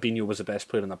thought Fabinho was the best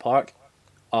player in the park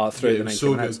throughout the 90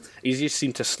 minutes. Good. He just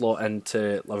seemed to slot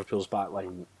into Liverpool's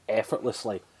backline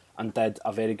effortlessly and did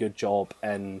a very good job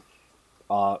in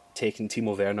taking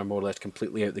Timo Werner more or less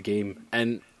completely out the game.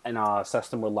 In a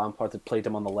system where Lampard had played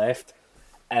him on the left,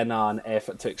 in an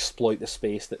effort to exploit the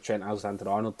space that Trent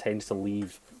Alexander-Arnold tends to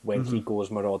leave when he goes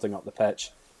marauding up the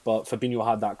pitch. But Fabinho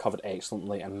had that covered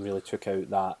excellently and really took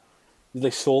out that really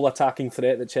sole attacking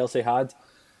threat that Chelsea had.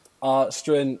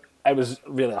 Struan, it was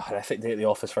really a horrific day at the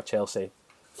office for Chelsea.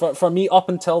 For me, up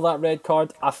until that red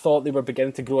card, I thought they were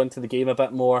beginning to grow into the game a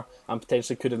bit more and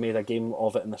potentially could have made a game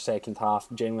of it in the second half,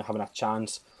 genuinely having a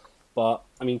chance. But,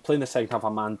 I mean, playing the second half a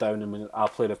man down and when a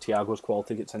player of Thiago's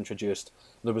quality gets introduced,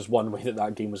 there was one way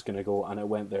that game was going to go and it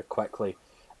went there quickly.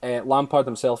 Lampard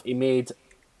himself, he made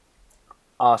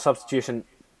a substitution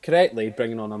correctly,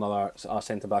 bringing on another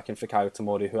centre-back in Fikayo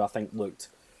Tomori, who I think looked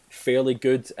fairly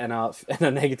good in a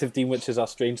negative team, which is a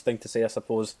strange thing to say, I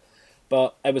suppose.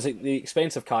 But it was at the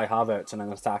expense of Kai Havertz and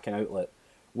an attacking outlet,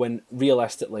 when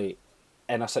realistically,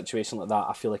 in a situation like that,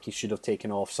 I feel like he should have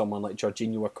taken off someone like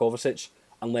Jorginho or Kovacic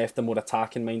and left the more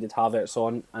attacking-minded Havertz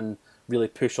on and really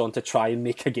push on to try and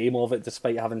make a game of it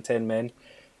despite having 10 men.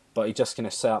 But he just kind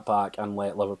of sat back and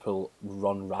let Liverpool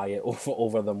run riot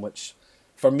over them, which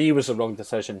for me was the wrong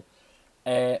decision.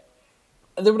 They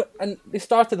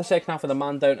started the second half with a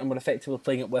man down and were effectively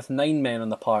playing it with 9 men on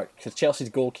the park because Chelsea's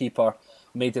goalkeeper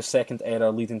made his second error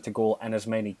leading to goal in as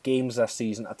many games this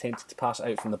season, attempted to pass it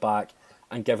out from the back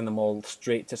and giving them all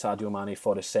straight to Sadio Mane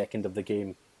for his second of the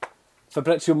game.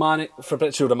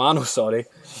 Fabrizio Romano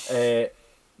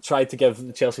tried to give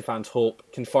the Chelsea fans hope,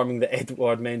 confirming that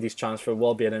Edouard Mendy's transfer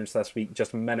will be announced this week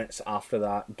just minutes after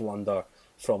that blunder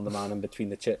from the man in between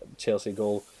the Chelsea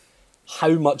goal.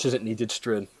 How much is it needed,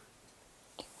 Struan?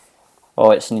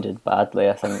 Oh, it's needed badly,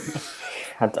 I think.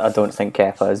 I don't think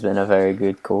Kepa has been a very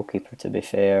good goalkeeper, to be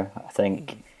fair. I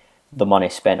think the money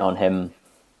spent on him,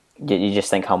 you just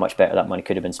think how much better that money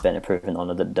could have been spent improving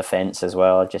on the defence as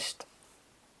well.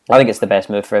 I think it's the best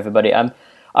move for everybody.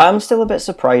 I'm still a bit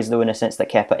surprised, though, in a sense that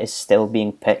Kepa is still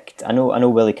being picked. I know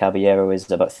Willy Caballero is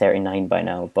about 39 by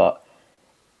now, but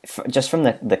just from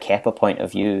the Kepa point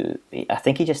of view, I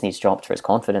think he just needs dropped for his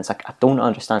confidence. I don't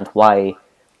understand why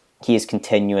he is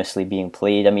continuously being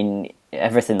played. I mean,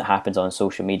 everything that happens on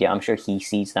social media, I'm sure he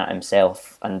sees that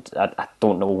himself, and I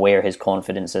don't know where his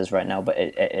confidence is right now, but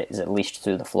it is at least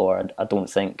through the floor. I don't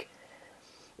think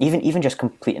even just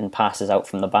completing passes out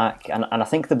from the back. And I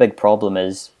think the big problem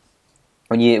is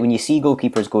when you see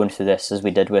goalkeepers going through this, as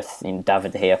we did with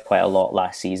David De Gea quite a lot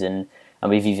last season, and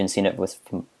we've even seen it with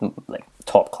like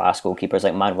top class goalkeepers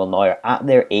like Manuel Neuer. At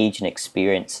their age and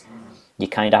experience, you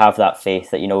kind of have that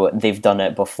faith that they've done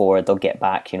it before, they'll get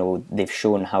back. They've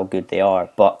shown how good they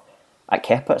are. But at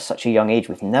Kepa, at such a young age,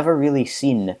 we've never really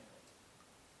seen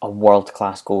a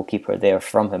world-class goalkeeper there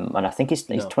from him. And I think he's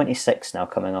 26 now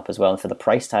coming up as well. And for the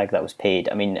price tag that was paid,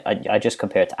 I mean, I just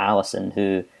compared to Alisson,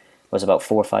 who was about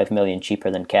 4 or 5 million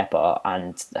cheaper than Kepa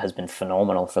and has been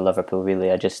phenomenal for Liverpool,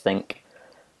 really. I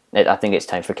think it's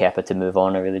time for Kepa to move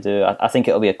on, I really do. I think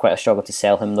it'll be quite a struggle to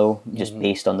sell him, though, just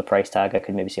based on the price tag. I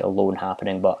could maybe see a loan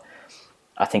happening, but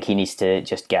I think he needs to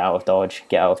just get out of Dodge,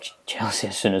 get out of Chelsea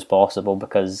as soon as possible,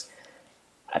 because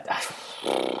I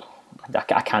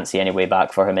can't see any way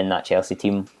back for him in that Chelsea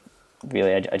team.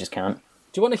 Really, I just can't.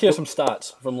 Do you want to hear some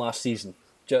stats from last season?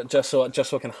 Just so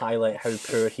I can highlight how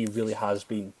poor he really has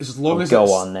been. As long as they're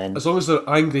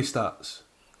angry stats.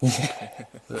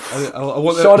 I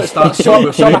want the stats. Sean,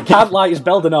 I can't lie, it's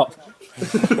building up.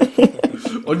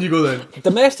 On you go then.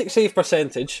 Domestic save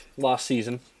percentage last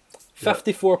season,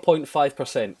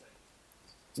 54.5%.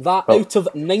 That out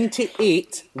of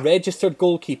 98 registered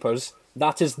goalkeepers,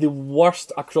 that is the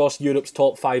worst across Europe's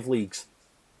top 5 leagues.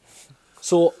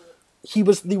 So he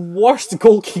was the worst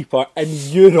goalkeeper in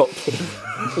Europe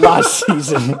last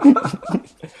season.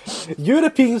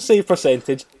 European save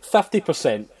percentage,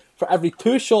 50%. For every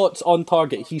 2 shots on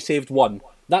target, he saved 1.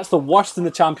 That's the worst in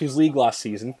the Champions League last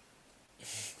season.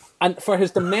 And for his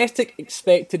domestic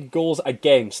expected goals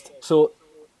against, so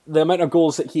the amount of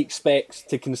goals that he expects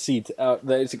to concede, that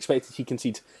it's expected he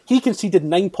concedes, he conceded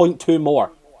 9.2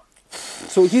 more.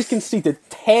 So he's conceded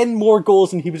 10 more goals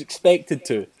than he was expected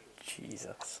to.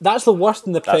 Jesus. That's the worst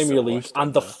in the Premier League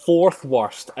and the 4th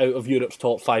worst out of Europe's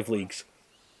top 5 leagues.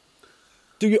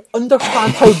 Do you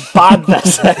understand how bad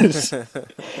this is?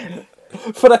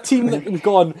 For a team that has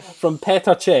gone from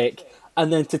Petr Cech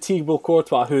and then to Thibaut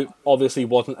Courtois, who obviously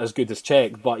wasn't as good as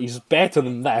Cech, but he's better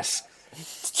than this,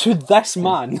 to this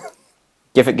man.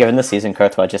 Given the season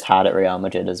Courtois just had at Real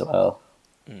Madrid as well.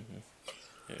 Mm-hmm.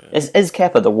 Yeah. Is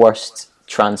Kepa the worst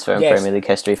transfer in Premier League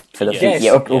history for the yes.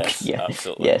 Yeah,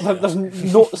 absolutely. Yes. There's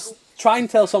no, try and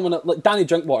tell someone like Danny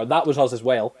Drinkwater, that was us as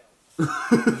well.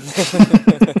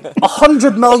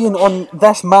 100 million on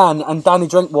this man and Danny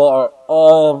Drinkwater.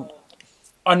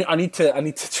 I need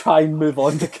to try and move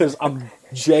on because I'm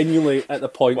genuinely at the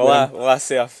point. I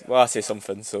say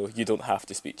something, so you don't have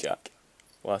to speak, Jack.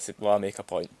 Will I make a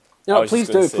point? Please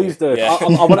do. Yeah.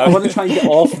 I want to try and get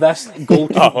off this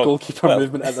goalkeeper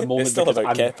movement at the moment. It's still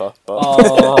about Kepa, but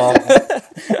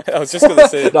I was just going to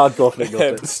say. No, go for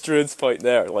it. Struan's point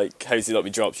there, like, how's he not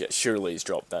been dropped yet? Surely he's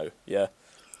dropped now. Yeah,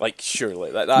 like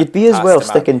surely. Like that. You'd be as well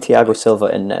sticking Thiago Silva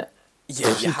in net.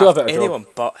 Yeah, you have anyone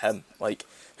but him. Like,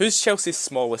 who's Chelsea's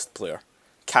smallest player?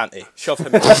 Kante. Shove him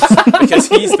in because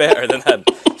he's better than him.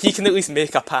 He can at least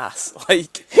make a pass.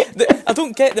 Like, I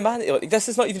don't get the man. Like, this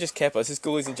is not even just Kepa. This is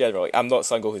goalies in general. Like, I'm not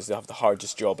saying goalies have the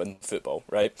hardest job in football,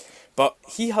 right? But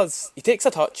he takes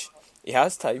a touch. He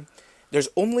has time. There's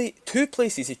only 2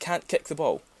 places he can't kick the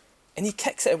ball, and he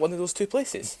kicks it at one of those 2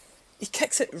 places. He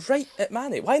kicks it right at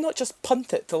Mane. Why not just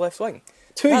punt it to left wing?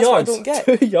 2 That's yards. What I don't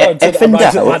get. 2 yards. If in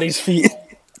doubt, Mane's feet.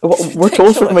 We're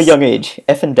told from a young age,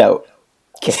 if in doubt,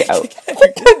 kick it out.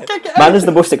 Man is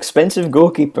the most expensive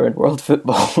goalkeeper in world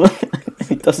football.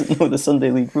 He doesn't know the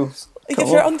Sunday League rules. Like, if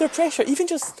you're under pressure, even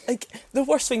just, like, the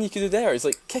worst thing you could do there is,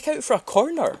 like, kick out for a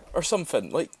corner or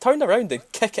something. Like, turn around and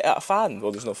kick it at a fan.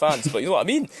 Well, there's no fans, but you know what I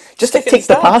mean? Just take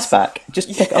the pass back.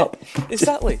 Just pick it up.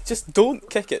 Exactly. Just don't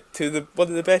kick it to one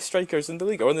of the best strikers in the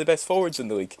league or one of the best forwards in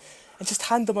the league. And just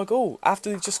hand them a goal after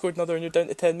they've just scored another and you're down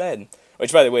to 10 men.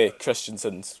 Which, by the way,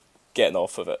 Christensen's getting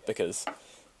off of it because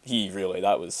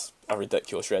that was a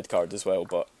ridiculous red card as well.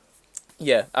 But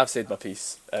yeah, I've said my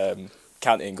piece.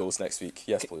 Kante in goals next week.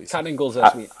 Yes, please. Kante in goals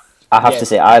this week. I have to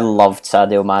say, I loved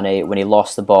Sadio Mane when he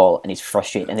lost the ball and he's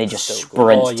frustrated and they just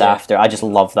sprint after. I just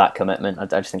love that commitment. I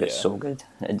just think it's so good.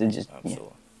 Absolutely. Yeah.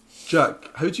 Jack,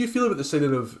 how do you feel about the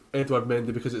signing of Edouard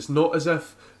Mendy? Because it's not as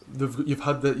if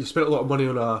you've spent a lot of money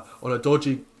on a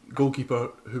dodgy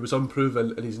goalkeeper who was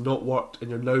unproven and he's not worked,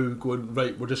 and you're now going,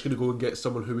 right, we're just going to go and get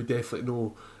someone who we definitely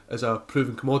know is a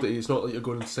proven commodity. It's not like you're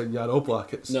going to sign Jan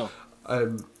Oblak.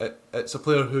 It's a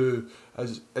player who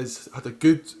has had a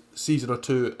good season or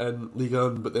 2 in Ligue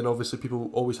 1, but then obviously people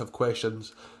always have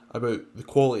questions about the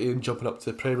quality and jumping up to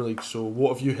the Premier League. So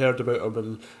what have you heard about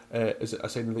him, and is it a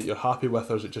signing that you're happy with,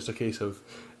 or is it just a case of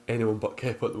anyone but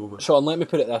Kepa at the moment. Sean, let me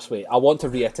put it this way. I want to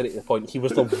reiterate the point. He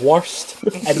was the worst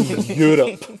in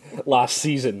Europe last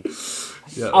season.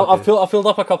 Yeah, I've pulled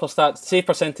up a couple of stats. Save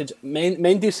percentage.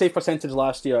 Mendy's save percentage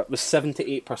last year was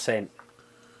 78%,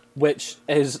 which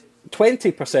is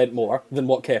 20% more than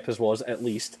what Kepa's was, at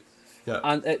least. Yeah.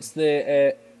 And it's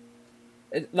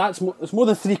it's more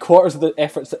than 3/4 of the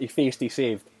efforts that he faced, he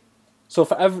saved. So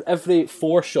for every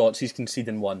 4 shots, he's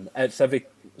conceding 1.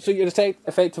 So you're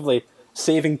effectively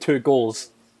saving 2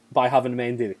 goals by having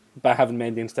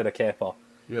Mendy instead of Kepa.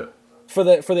 Yeah. For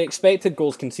the expected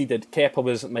goals conceded, Kepa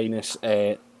was minus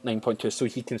 9.2, so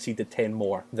he conceded 10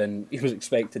 more than he was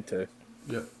expected to.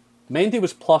 Yeah. Mendy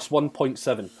was plus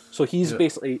 1.7, so he's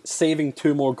basically saving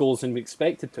 2 more goals than we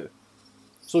expected to.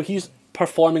 So he's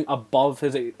performing above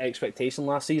his expectation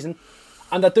last season,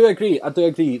 and I do agree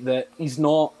that he's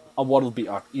not a world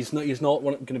beater. He's not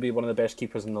going to be one of the best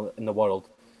keepers in the world.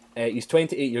 He's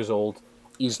 28 years old.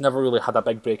 He's never really had a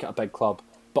big break at a big club.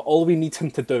 But all we need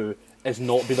him to do is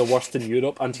not be the worst in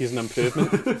Europe, and he's an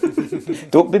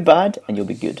improvement. Don't be bad, and you'll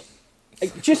be good.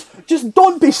 Just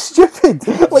don't be stupid.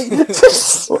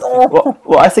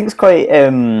 What I think is quite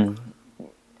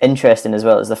interesting as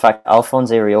well is the fact that Alphonse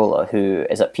Areola, who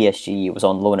is at PSG, was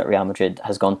on loan at Real Madrid,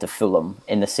 has gone to Fulham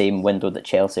in the same window that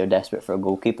Chelsea are desperate for a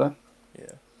goalkeeper.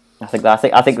 Yeah, I think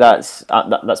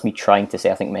that's me trying to say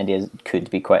I think Mendy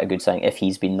could be quite a good signing if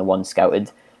he's been the one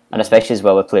scouted, and especially as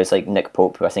well with players like Nick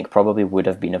Pope, who I think probably would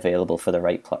have been available for the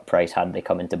right price had they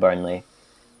come into Burnley,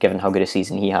 given how good a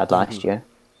season he had last year.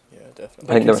 yeah, definitely.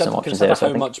 I think there were some options there.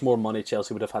 Consider how much more money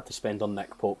Chelsea would have had to spend on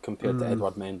Nick Pope compared to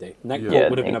Edward Mendy. Nick Pope Yeah,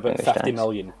 would have been about English 50 tax.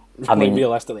 million. I mean-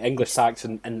 realistically,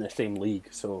 English-Saxon in the same league.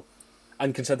 So,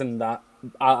 and considering that,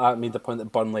 I made the point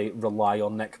that Burnley rely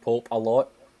on Nick Pope a lot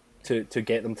to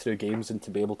get them through games and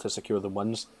to be able to secure the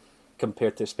wins,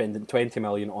 compared to spending 20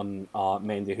 million on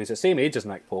Mendy, who's the same age as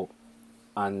Nick Pope,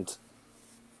 and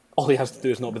all he has to do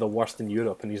is not be the worst in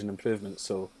Europe, and he's an improvement.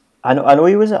 So. I know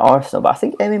he was at Arsenal, but I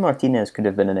think Emi Martinez could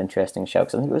have been an interesting shout,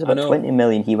 because I think it was about 20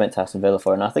 million he went to Aston Villa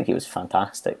for, and I think he was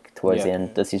fantastic towards the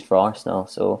end this is for Arsenal.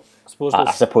 So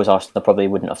I suppose Arsenal probably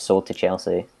wouldn't have sold to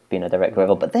Chelsea being a direct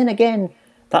rival, but then again,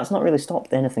 that's not really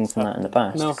stopped anything from that in the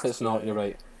past. No, it's not. You're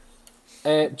right.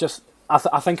 I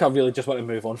think I really just want to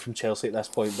move on from Chelsea at this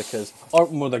point, because, or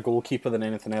more the goalkeeper than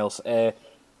anything else. I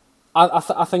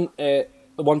think the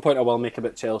one point I will make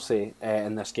about Chelsea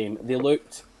in this game, they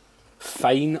looked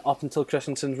fine up until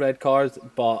Christensen's red card,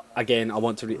 but again, I do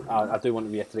want to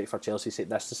reiterate for Chelsea's sake,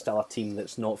 this is still a team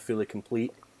that's not fully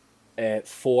complete.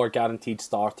 4 guaranteed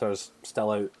starters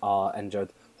still out injured.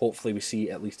 Hopefully we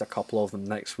see at least a couple of them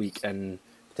next week in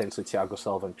potentially Thiago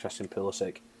Silva and Christian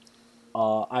Pulisic.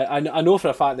 I know for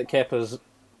a fact that Kepa's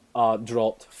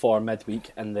dropped for midweek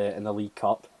in the League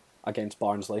Cup against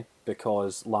Barnsley,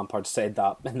 because Lampard said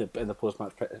that in the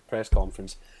post-match press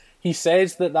conference. He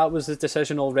says that was his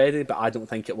decision already, but I don't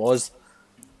think it was.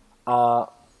 And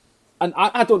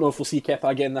I don't know if we'll see Kepa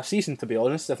again this season, to be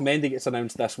honest. If Mendy gets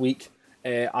announced this week,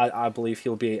 I believe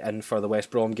he'll be in for the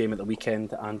West Brom game at the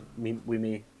weekend, and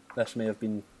this may have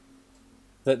been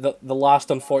the last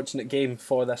unfortunate game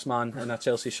for this man in a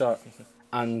Chelsea shirt,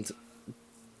 and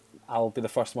I'll be the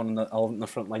first one on the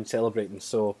front line celebrating.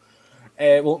 So,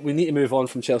 we need to move on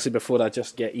from Chelsea before I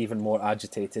just get even more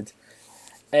agitated.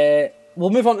 We'll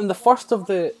move on in the first of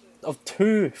 2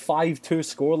 5-2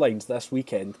 scorelines this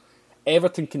weekend.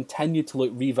 Everton continued to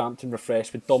look revamped and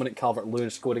refreshed, with Dominic Calvert-Lewin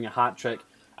scoring a hat-trick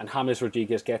and James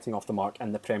Rodriguez getting off the mark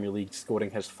in the Premier League,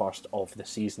 scoring his first of the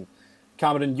season.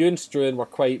 Cameron, you and Struan were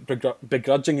quite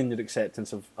begrudging in your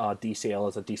acceptance of DCL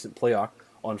as a decent player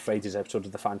on Friday's episode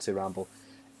of the Fantasy Ramble.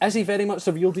 Is he very much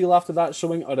the real deal after that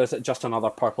showing, or is it just another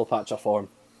purple patch of form?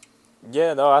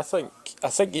 Yeah, no, I think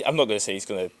I'm not going to say he's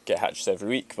going to get hat-tricks every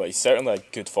week, but he's certainly a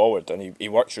good forward, and he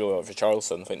works really well with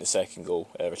Richarlison. I think the second goal,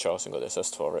 Richarlison got the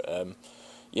assist for it.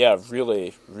 Yeah,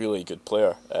 really, really good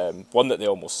player. One that they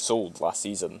almost sold last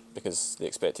season because they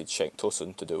expected Cenk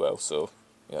Tosun to do well, so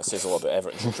it says a lot about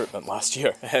Everton's recruitment last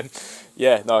year.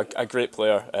 Yeah, no, a great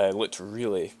player. Looked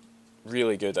really,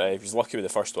 really good. He was lucky with the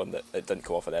first one that it didn't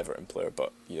come off an Everton player,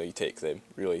 but you take them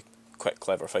really quick,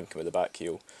 clever thinking with the back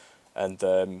heel. And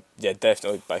yeah,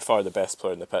 definitely by far the best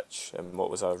player on the pitch in what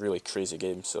was a really crazy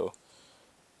game. So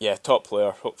yeah, top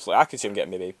player. Hopefully, I could see him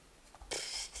getting maybe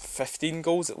 15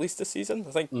 goals at least this season.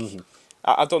 I think. Mm-hmm.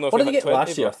 I don't know if what did he get 20,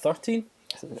 last year? 13?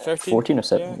 14 or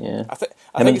 7, yeah. I think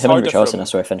him it's and harder Richarlison, I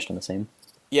saw I finished on the same.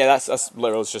 Yeah, that's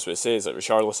literally just what it says. That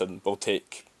Richarlison will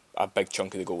take a big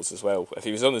chunk of the goals as well. If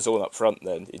he was on his own up front,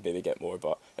 then he'd maybe get more.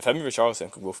 But if him and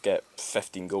Richarlison can both get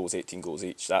 15 goals, 18 goals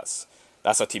each, that's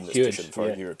that's a team that's Huge, pushing for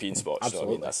yeah. European spots. So, I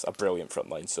Absolutely. mean, that's a brilliant front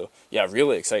line. So yeah,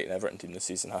 really exciting Everton team this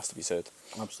season, has to be said.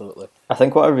 Absolutely. I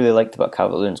think what I really liked about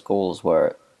Calvert-Lewin's goals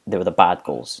were they were the bad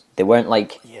goals. They weren't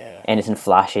like Yeah. anything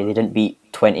flashy. They didn't beat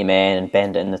 20 men and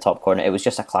bend it in the top corner. It was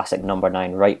just a classic number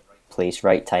 9, right place,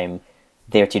 right time,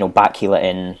 there to backheel it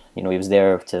in. He was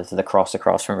there to the cross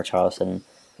across from Richarlison.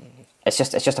 It's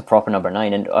just a proper number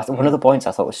 9. And one of the points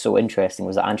I thought was so interesting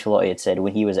was that Ancelotti had said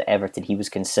when he was at Everton he was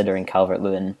considering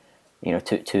Calvert-Lewin,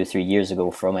 2 or 3 years ago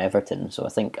from Everton. So I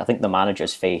think the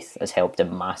manager's faith has helped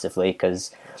him massively,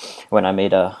 because when I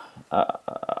made a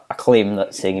claim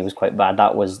that saying he was quite bad,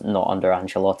 that was not under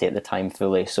Ancelotti at the time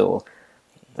fully. So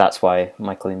that's why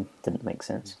my claim didn't make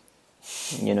sense.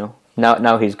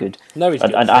 Now he's good. Now he's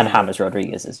good. And James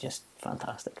Rodriguez is just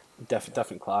fantastic.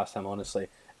 Different class, him, honestly.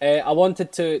 I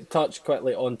wanted to touch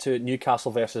quickly onto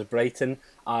Newcastle versus Brighton,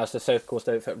 as the South Coast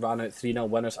outfit ran out 3-0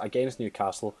 winners against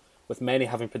Newcastle, with many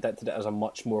having predicted it as a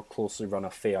much more closely run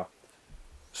affair.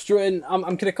 Stuart, I'm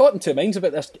kind of caught in two minds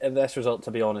about this result,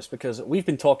 to be honest, because we've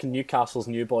been talking Newcastle's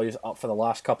new boys up for the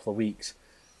last couple of weeks,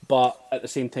 but at the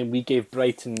same time we gave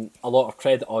Brighton a lot of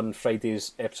credit on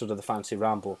Friday's episode of the Fancy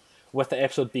Ramble, with the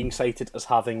episode being cited as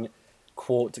having,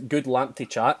 quote, good Lamptey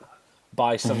chat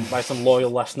by some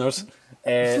loyal listeners.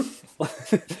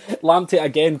 Lamptey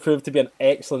again proved to be an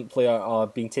excellent player,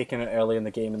 being taken out early in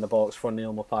the game in the box for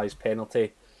Neil Mopai's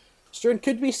penalty. Stuart,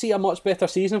 could we see a much better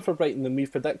season for Brighton than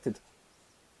we've predicted?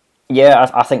 Yeah,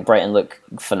 I think Brighton look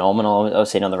phenomenal. I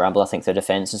was saying on the Ramble, I think their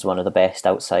defence is one of the best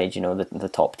outside, the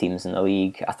top teams in the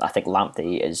league. I think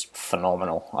Lamptey is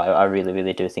phenomenal. I really,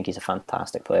 really do think he's a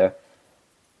fantastic player.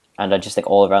 And I just think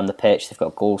all around the pitch, they've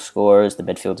got goal scorers, the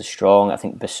midfield is strong. I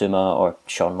think Bissouma or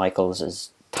Shawn Michaels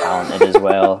is talented as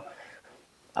well.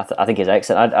 I think he's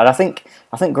excellent. And I think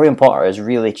Graham Potter has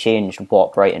really changed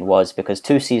what Brighton was, because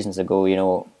 2 seasons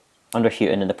ago, under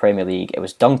Houghton in the Premier League, it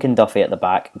was Duncan Duffy at the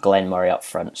back, Glenn Murray up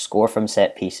front, score from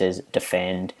set pieces,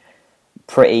 defend.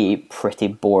 Pretty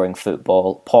boring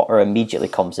football. Potter immediately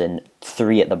comes in,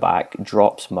 3 at the back,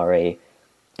 drops Murray.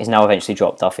 He's now eventually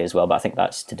dropped Duffy as well, but I think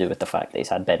that's to do with the fact that he's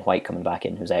had Ben White coming back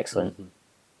in, who's excellent.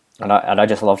 Mm-hmm. And I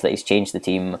just love that he's changed the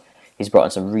team. He's brought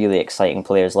in some really exciting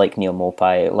players like Neil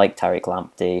Mopai, like Tariq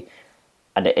Lamptey,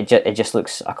 and it just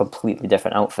looks a completely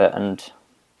different outfit. And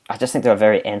I just think they're a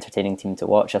very entertaining team to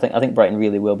watch. I think Brighton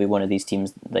really will be one of these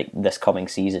teams like this coming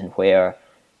season where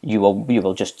you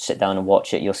will just sit down and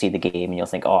watch it. You'll see the game and you'll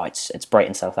think, oh, it's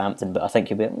Brighton Southampton, but I think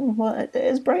you'll be, well, it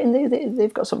is Brighton.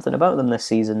 They've got something about them this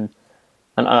season.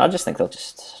 And I just think they'll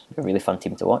just be a really fun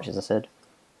team to watch, as I said.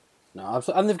 No,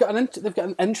 absolutely. And they've got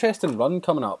an interesting run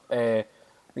coming up. I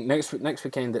think next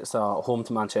weekend it's home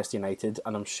to Manchester United,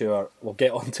 and I'm sure we'll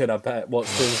get onto it a bit. What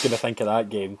Stuart's going to think of that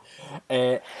game?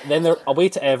 Then they're away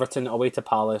to Everton, away to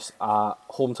Palace,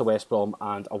 home to West Brom,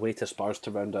 and away to Spurs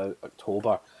to round out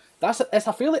October. It's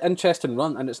a fairly interesting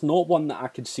run, and it's not one that I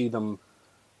could see them.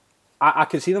 I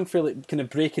could see them fairly kind of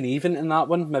breaking even in that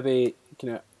one. Maybe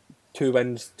 2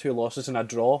 wins, 2 losses, and a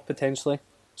draw potentially.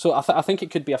 So I think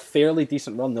it could be a fairly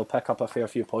decent run. They'll pick up a fair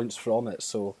few points from it.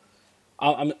 So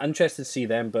I'm interested to see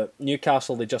them. But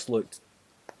Newcastle, they just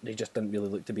didn't really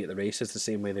look to be at the races the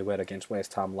same way they were against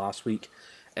West Ham last week.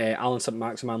 Alan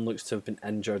St-Maximin looks to have been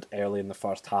injured early in the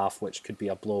first half, which could be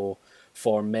a blow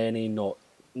for many,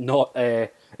 not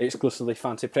exclusively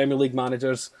fancy Premier League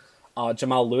managers.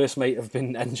 Jamal Lewis might have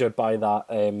been injured by that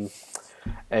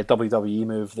WWE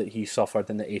move that he suffered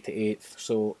in the 88th.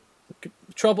 So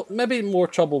maybe more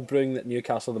trouble brewing at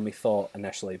Newcastle than we thought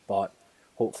initially, but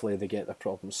hopefully they get their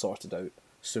problems sorted out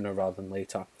sooner rather than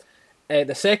later.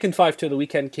 The second 5-2 of the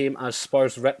weekend came as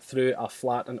Spurs ripped through a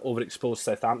flat and overexposed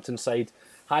Southampton side.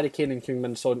 Harry Kane and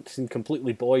Kingman seemed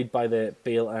completely buoyed by the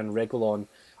Bale and Reguilon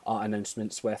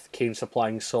announcements, with Kane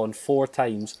supplying Son 4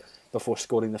 times before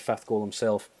scoring the 5th goal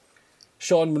himself.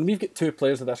 Sean, when we've got 2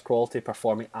 players of this quality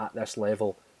performing at this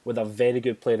level, with a very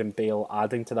good player in Bale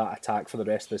adding to that attack for the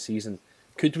rest of the season,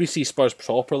 could we see Spurs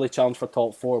properly challenge for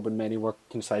top 4 when many were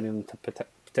consigning them to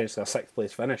potentially a 6th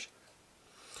place finish?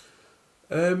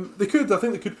 They could. I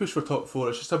think they could push for top 4.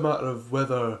 It's just a matter of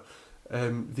whether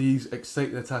these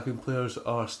exciting attacking players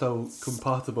are still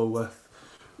compatible with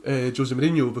Jose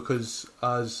Mourinho, because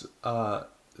as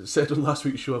said on last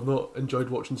week's show, I've not enjoyed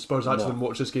watching Spurs. I actually didn't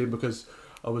watch this game because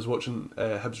I was watching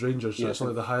Hibs Rangers, so it's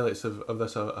only the highlights of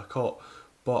this I caught.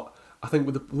 But I think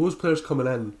with those players coming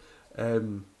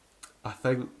in, I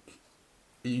think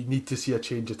you need to see a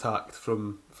change attacked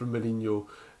from Mourinho.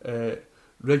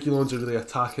 Reguilon's a really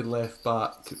attacking left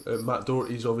back. Matt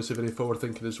Doherty's obviously very forward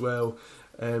thinking as well.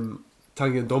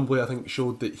 Tanguy Ndombele, I think,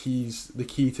 showed that he's the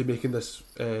key to making this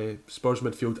Spurs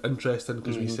midfield interesting,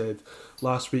 because we said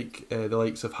last week the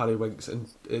likes of Harry Winks and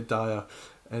Dyer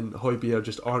and Højbjerg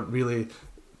just aren't really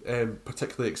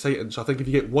particularly exciting. So I think if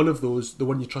you get one of those, the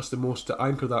one you trust the most to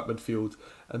anchor that midfield,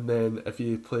 and then if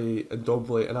you play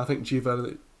Ndombele, and I think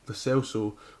Giovanni Lo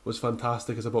Celso was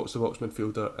fantastic as a box-to-box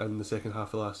midfielder in the second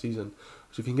half of last season.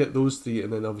 So if you can get those three,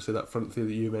 and then obviously that front three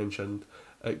that you mentioned,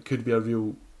 it could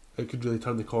really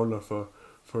turn the corner for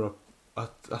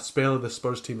a spell of the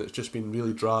Spurs team that's just been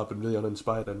really drab and really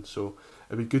uninspiring. So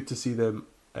it'd be good to see them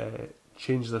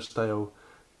change their style,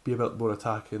 be a bit more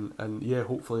attacking, and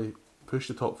hopefully push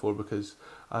the top four, because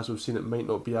as we've seen, it might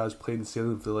not be as plain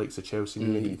sailing for the likes of Chelsea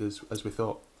and United as we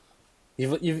thought.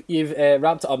 You've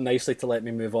wrapped it up nicely to let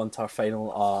me move on to our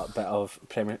final bit of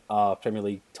Premier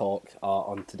League talk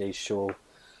on today's show.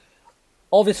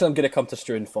 Obviously, I'm going to come to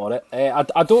Struan for it.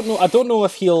 I don't know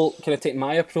if he'll kind of take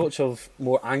my approach of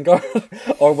more anger,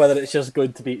 or whether it's just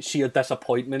going to be sheer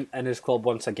disappointment in his club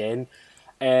once again.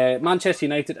 Manchester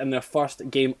United, in their first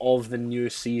game of the new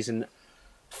season,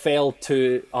 fell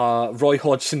to Roy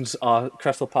Hodgson's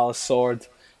Crystal Palace sword.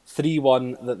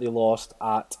 3-1 that they lost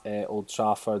at Old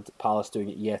Trafford. Palace doing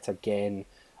it yet again.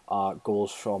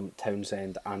 Goals from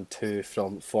Townsend and 2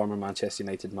 from former Manchester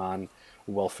United man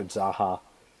Wilfried Zaha.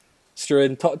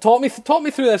 Struan, talk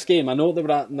me through this game. I know there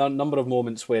were a number of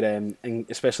moments where,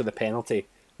 especially the penalty,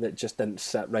 that just didn't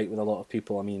sit right with a lot of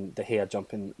people. I mean, De Gea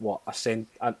jumping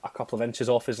a couple of inches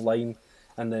off his line,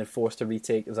 and then forced to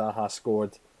retake. Zaha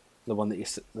scored the one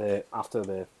that after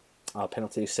the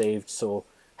penalty saved. So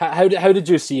how did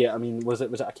you see it? I mean, was it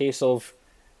a case of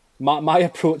my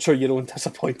approach or your own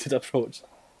disappointed approach?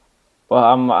 Well,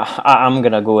 I'm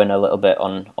gonna go in a little bit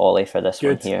on Ollie for this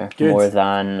one here, more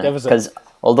than because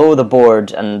although the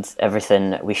board and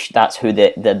everything, that's who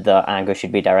the anger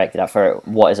should be directed at for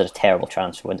what is a terrible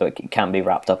transfer window. It can't be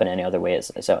wrapped up in any other way.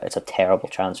 It's a terrible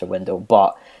transfer window.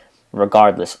 But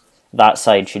regardless, that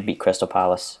side should beat Crystal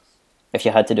Palace. If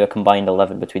you had to do a combined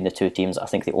 11 between the two teams, I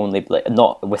think the only,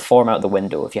 not with form out the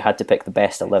window, if you had to pick the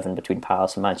best 11 between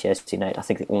Palace and Manchester United, I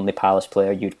think the only Palace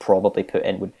player you'd probably put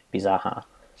in would be Zaha.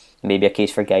 Maybe a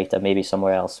case for Guaita, maybe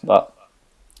somewhere else. But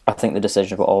I think the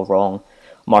decisions were all wrong.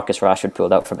 Marcus Rashford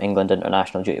pulled out from England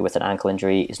international duty with an ankle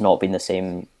injury. He's not been the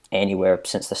same anywhere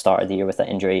since the start of the year with that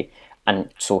injury, and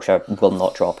Solskjaer will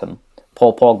not drop him.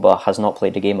 Paul Pogba has not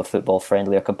played a game of football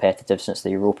friendly or competitive since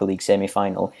the Europa League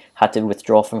semi-final, had to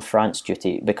withdraw from France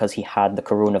duty because he had the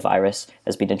coronavirus,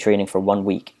 has been in training for 1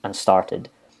 week and started.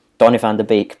 Donny van de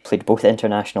Beek played both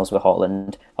internationals with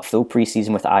Holland, a full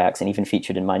pre-season with Ajax, and even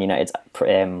featured in Man United's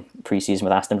pre-season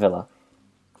with Aston Villa.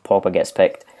 Pogba gets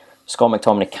picked. Scott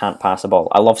McTominay can't pass a ball.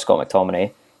 I love Scott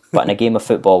McTominay, but in a game of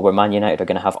football where Man United are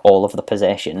going to have all of the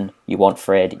possession, you want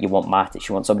Fred, you want Matic,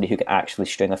 you want somebody who can actually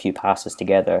string a few passes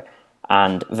together.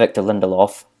 And Victor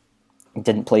Lindelof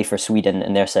didn't play for Sweden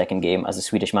in their second game, as the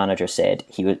Swedish manager said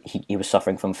he was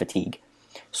suffering from fatigue.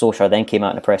 Solskjaer then came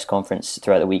out in a press conference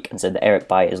throughout the week and said that Eric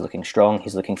Bailly is looking strong,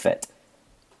 he's looking fit.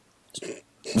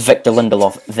 Victor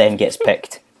Lindelof then gets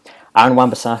picked. Aaron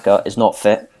Wan-Bissaka is not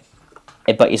fit,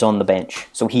 but he's on the bench,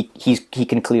 so he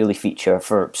can clearly feature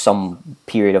for some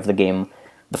period of the game.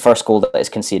 The first goal that is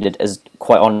conceded is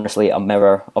quite honestly a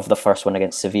mirror of the first one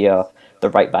against Sevilla. The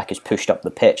right back is pushed up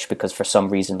the pitch because for some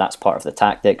reason that's part of the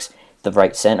tactics. The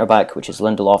right centre back, which is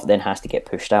Lindelof, then has to get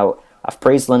pushed out. I've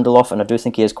praised Lindelof and I do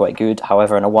think he is quite good.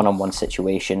 However, in a one-on-one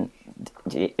situation,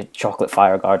 Chocolate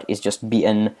Fireguard is just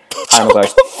beaten.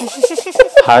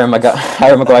 Harry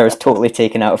Maguire is totally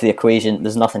taken out of the equation.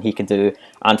 There's nothing he can do.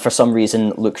 And for some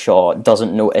reason, Luke Shaw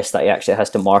doesn't notice that he actually has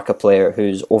to mark a player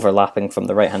who's overlapping from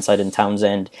the right-hand side in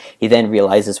Townsend. He then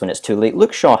realises when it's too late.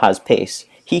 Luke Shaw has pace.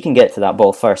 He can get to that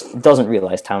ball first. Doesn't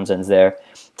realise Townsend's there,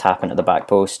 tapping at the back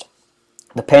post.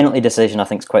 The penalty decision I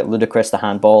think is quite ludicrous, the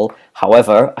handball.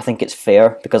 However, I think it's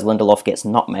fair because Lindelof gets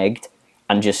nutmegged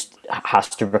and just has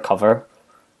to recover,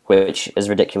 which is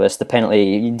ridiculous. The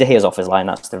penalty, De Gea's off his line,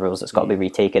 that's the rules, it's got to be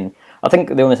retaken. I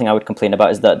think the only thing I would complain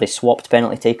about is that they swapped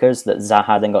penalty takers, that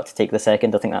Zaha then got to take the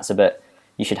second. I think that's a bit,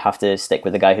 you should have to stick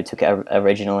with the guy who took it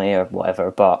originally or whatever,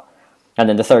 but... And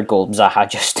then the third goal, Zaha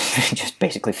just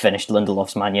basically finished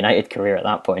Lindelof's Man United career at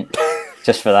that point.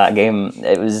 Just for that game,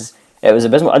 it was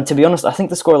abysmal. And to be honest, I think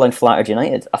the scoreline flattered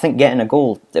United. I think getting a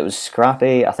goal, it was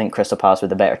scrappy. I think Crystal Palace were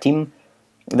the better team.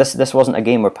 This wasn't a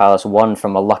game where Palace won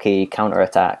from a lucky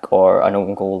counter-attack or an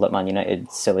own goal that Man United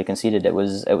silly conceded. It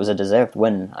was a deserved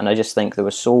win. And I just think there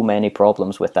were so many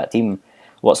problems with that team.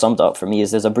 What summed up for me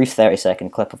is there's a brief 30-second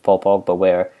clip of Paul Pogba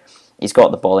where he's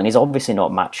got the ball and he's obviously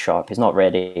not match sharp. He's not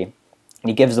ready. And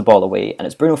he gives the ball away, and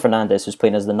it's Bruno Fernandes who's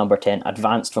playing as the number 10,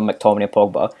 advanced from McTominay and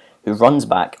Pogba, who runs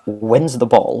back, wins the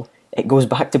ball, it goes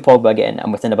back to Pogba again,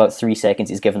 and within about 3 seconds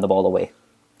he's given the ball away.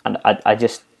 And I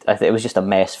think it was just a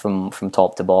mess from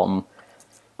top to bottom.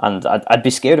 And I'd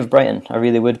be scared of Brighton. I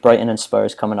really would. Brighton and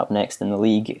Spurs coming up next in the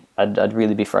league. I'd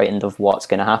really be frightened of what's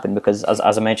going to happen because, as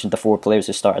I mentioned, the 4 players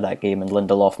who started that game, and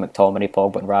Lindelof, McTominay,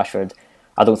 Pogba and Rashford,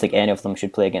 I don't think any of them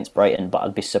should play against Brighton, but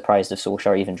I'd be surprised if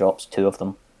Solskjaer even drops 2 of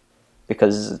them.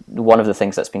 Because one of the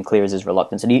things that's been clear is his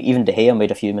reluctance. And even De Gea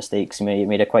made a few mistakes. He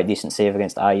made a quite decent save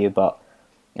against Ayew, but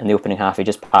in the opening half he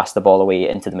just passed the ball away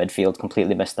into the midfield,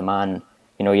 completely missed the man.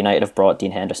 United have brought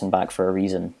Dean Henderson back for a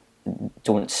reason.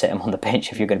 Don't sit him on the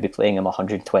bench if you're going to be playing him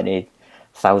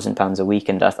 £120,000 a week.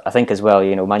 And I think as well,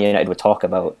 Man United would talk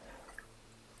about.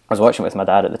 I was watching it with my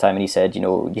dad at the time, and he said,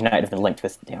 United have been linked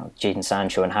with Jadon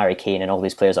Sancho and Harry Kane and all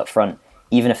these players up front.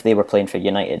 Even if they were playing for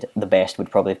United, the best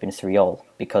would probably have been 3-3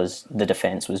 because the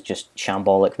defence was just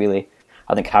shambolic. Really,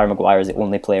 I think Harry Maguire is the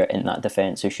only player in that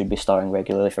defence who should be starting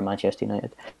regularly for Manchester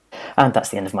United. And that's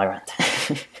the end of my rant.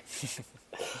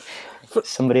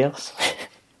 Somebody else.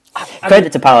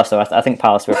 Credit to Palace though. I think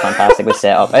Palace were fantastic with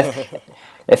setup.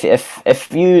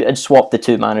 If you had swapped the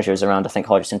 2 managers around, I think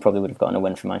Hodgson probably would have gotten a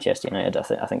win for Manchester United.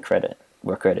 I think credit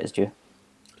where credit is due.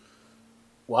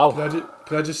 Wow.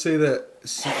 Can I just say that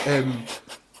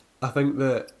I think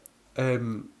that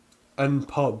in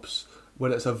pubs,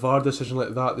 when it's a VAR decision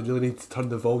like that, they really need to turn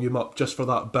the volume up just for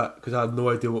that bit because I had no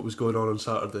idea what was going on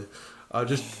Saturday.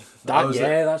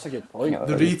 That's a good point.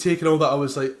 The retake and all that, I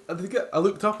was like, I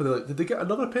looked up and they're like, did they get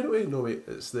another penalty? No wait,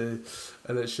 it's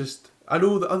just, I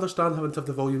understand having to have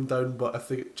the volume down, but if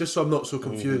they, just so I'm not so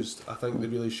confused, I think they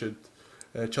really should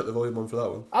chuck the volume on for that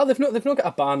one. They've not got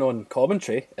a ban on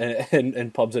commentary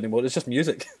in pubs anymore. It's just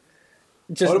music.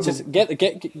 Just get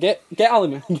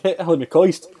Ali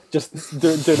McCoist just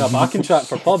doing a backing track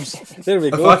for pubs. There we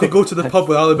go. If I could go to the pub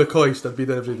with Ali McCoist, I'd be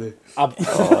there every day.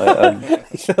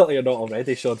 Certainly you're not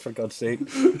already, Sean, for God's sake.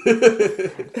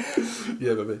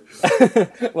 Yeah, maybe.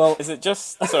 Well, is it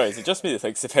just me that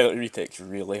thinks the penalty retake's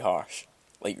really harsh?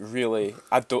 Like really,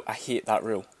 I hate that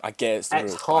rule. I get it's the rule.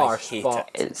 It's harsh, I hate but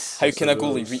it. How can a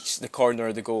goalie reach the corner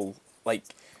of the goal? Like,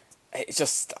 it's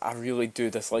just, I really do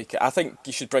dislike it. I think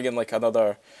you should bring in you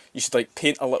should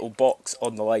paint a little box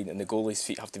on the line and the goalie's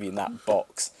feet have to be in that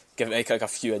box. Give it like a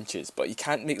few inches, but you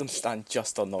can't make them stand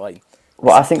just on the line.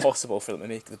 I think it's impossible for them to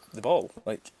make the ball.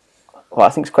 What I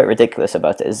think is quite ridiculous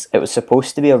about it is it was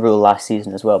supposed to be a rule last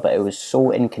season as well, but it was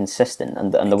so inconsistent.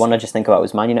 And the one I just think about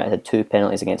was Man United had 2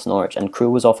 penalties against Norwich, and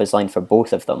Krul was off his line for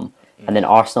both of them. And then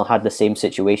Arsenal had the same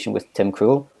situation with Tim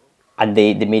Krul. And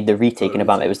they made the retake in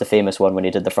about it was the famous one when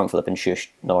he did the front flip and shushed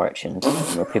Norwich, and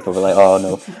people were like, "Oh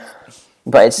no!"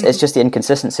 But it's just the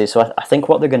inconsistency. So I think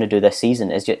what they're going to do this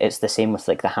season is it's the same with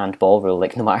the handball rule.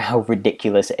 No matter how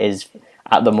ridiculous it is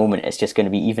at the moment, it's just going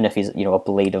to be, even if he's a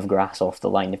blade of grass off the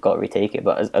line, they've got to retake it.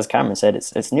 But as Cameron said,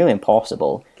 it's nearly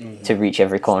impossible to reach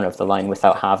every corner of the line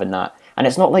without having that. And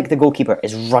it's not like the goalkeeper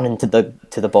is running to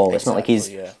the ball. It's not like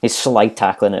he's slide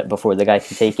tackling it before the guy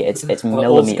can take it. It's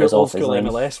millimetres off his line.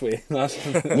 MLS way.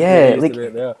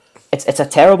 It's a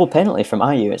terrible penalty from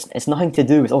Ayew. It's nothing to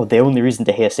do with the only reason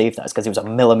De Gea saved that is because he was a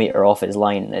millimetre off his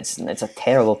line. It's a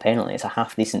terrible penalty. It's a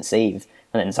half decent save,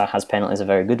 and then Zaha's penalty is a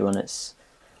very good one.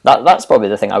 That's probably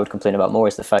the thing I would complain about more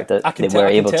is the fact that they were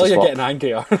able to swap. I can tell you're getting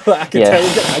angrier. I can tell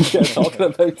you're getting angrier talking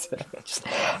about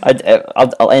it.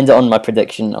 I'll end it on my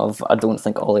prediction of I don't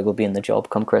think Ollie will be in the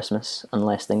job come Christmas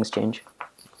unless things change.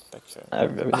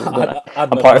 And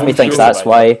part of me thinks that's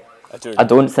why I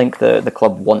don't think the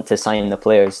club want to sign the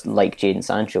players like Jadon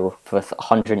Sancho with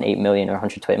 108 million or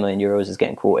 120 million euros is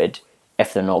getting quoted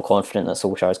if they're not confident that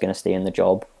Solskjaer is going to stay in the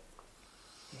job.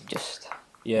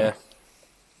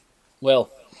 Well,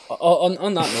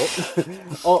 on that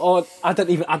note, I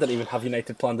didn't even have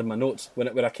United planned in my notes when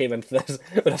I came into this,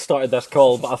 when I started this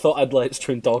call, but I thought I'd let's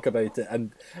try and talk about it,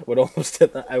 and we're almost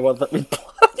at that hour that we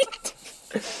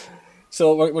planned.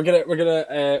 So we're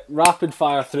gonna rapid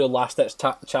fire through a last ditch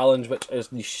challenge, which is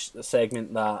the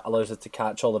segment that allows us to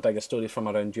catch all the biggest stories from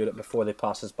around Europe before they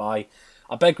pass us by.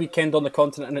 A big weekend on the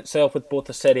continent in itself, with both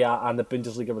the Serie A and the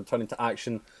Bundesliga returning to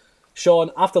action.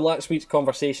 Sean, after last week's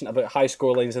conversation about high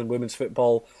scorelines in women's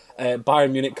football,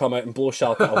 Bayern Munich come out and blow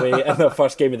Schalke away in their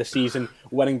first game of the season,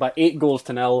 winning by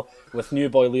 8-0, with new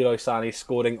boy Leroy Sané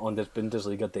scoring on his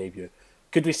Bundesliga debut.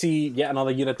 Could we see yet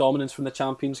another unit dominance from the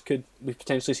champions? Could we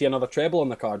potentially see another treble on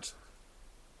the cards?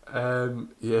 I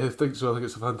think so. I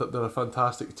think they're a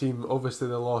fantastic team. Obviously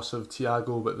the loss of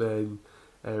Thiago, but then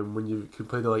when you can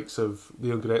play the likes of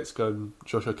Leon Goretzka and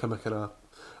Joshua Kimmich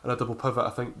and a double pivot,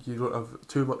 I think you don't have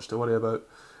too much to worry about.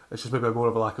 It's just maybe more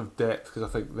of a lack of depth, because I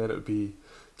think then it would be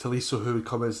Tolisso, who would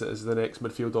come as the next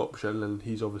midfield option, and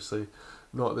he's obviously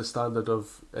not the standard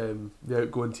of the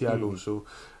outgoing Thiago. So,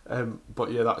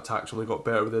 but yeah, that attack's only got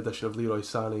better with the addition of Leroy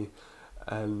Sané.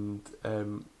 And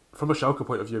from a Schalke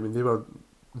point of view, I mean, they were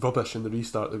rubbish in the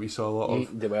restart that we saw a lot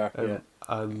of. They were, yeah.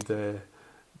 And there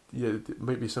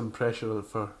might be some pressure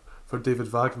for David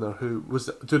Wagner, who was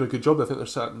doing a good job. I think they're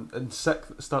sat in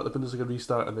sixth, start the Bundesliga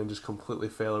restart, and then just completely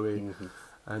fell away.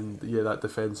 And yeah, that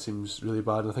defence seems really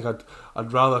bad. And I think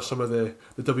I'd rather some of the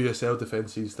WSL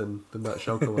defences than that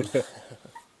Schalke one.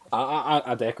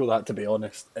 I'd echo that, to be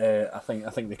honest. I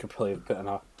think they could probably put in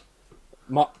a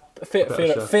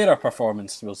fairer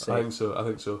performance, we'll say. I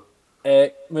think so.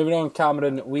 Moving on,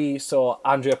 Cameron, we saw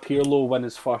Andrea Pirlo win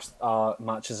his first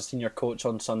match as a senior coach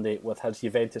on Sunday, with his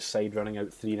Juventus side running out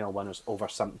 3-0 winners over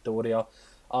Sampdoria.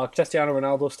 Cristiano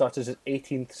Ronaldo started his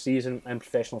 18th season in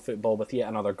professional football with yet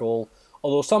another goal,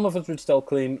 although some of us would still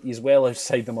claim he's well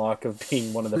outside the mark of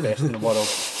being one of the best in the world.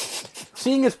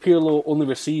 Seeing as Pirlo only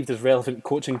received his relevant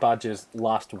coaching badges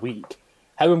last week,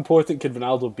 how important could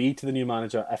Ronaldo be to the new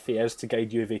manager if he is to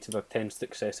guide Juve to their 10th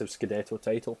successive Scudetto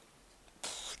title?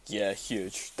 Yeah,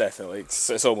 huge, definitely.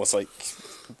 It's almost like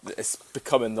it's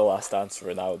becoming the last dance for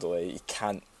Ronaldo. He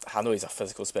can't. I know he's a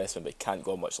physical specimen, but he can't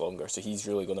go on much longer. So he's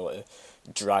really going to want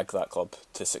to drag that club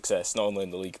to success, not only in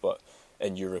the league but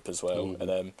in Europe as well.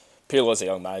 And Pirlo is a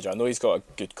young manager. I know he's got a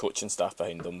good coaching staff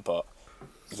behind him, but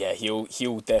yeah, he'll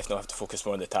definitely have to focus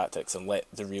more on the tactics and let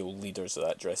the real leaders of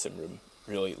that dressing room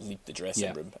really lead the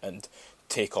dressing room and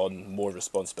take on more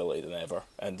responsibility than ever.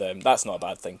 And that's not a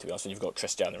bad thing, to be honest. When you've got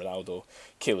Cristiano Ronaldo,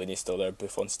 Chiellini's still there,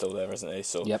 Buffon's still there, isn't he?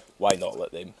 So why not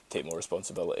let them take more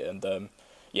responsibility? And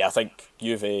I think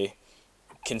Juve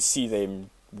can see them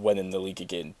winning the league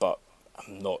again, but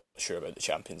I'm not sure about the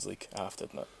Champions League, I have to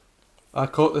admit. I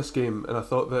caught this game and I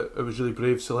thought that it was really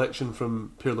brave selection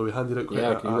from Pirlo. He handed out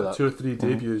quite 2 or 3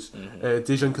 debuts.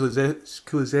 Dejan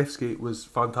Kulusevski was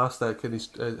fantastic, and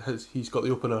he's got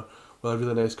the opener with a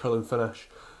really nice curling finish.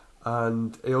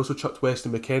 And he also chucked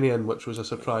Weston McKennie in, which was a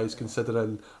surprise,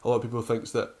 considering a lot of people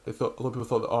thought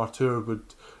that Artur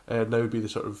would now be the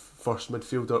sort of first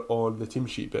midfielder on the team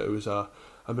sheet, but it was a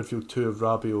midfield two of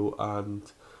Rabiot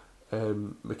and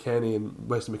McKennie, and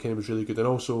Weston McKennie was really good. And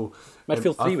also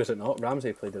midfield three, was it not?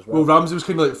 Ramsey played as well. Well, Ramsey was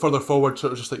kind of like further forward,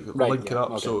 sort of just like linking up.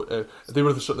 Okay. So they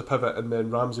were the sort of the pivot, and then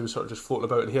Ramsey was sort of just floating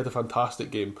about, and he had a fantastic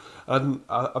game.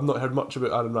 I've not heard much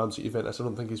about Aaron Ramsey at Juventus. I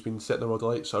don't think he's been setting the world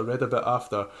alight. So I read a bit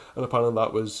after, and apparently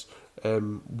that was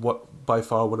what by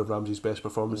far one of Ramsey's best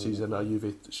performances in a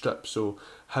Juve strip. So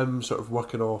him sort of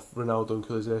working off Ronaldo and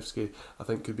Kulusevski, I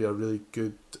think could be a really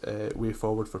good way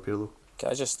forward for Pirlo. Can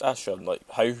I just ask you, like,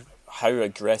 how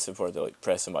aggressive were they, like,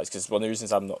 pressing wise? Because one of the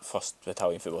reasons I'm not fussed with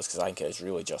Italian football is because I think it is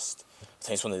really just, I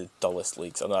think it's one of the dullest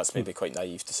leagues. I know that's maybe quite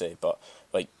naive to say, but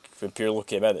like when Pirlo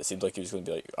came in, it seemed like he was going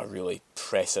to be like a really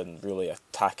pressing, really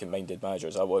attacking minded manager.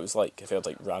 Is that what it was like? It felt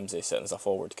like Ramsey sitting as a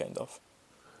forward, kind of.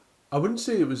 I wouldn't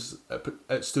say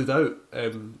it stood out,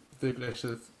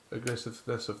 the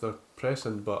aggressiveness of their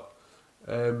pressing, but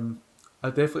I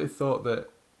definitely thought that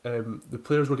the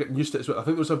players were getting used to it as well. I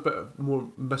think there was a bit more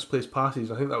misplaced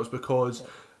passes. I think that was because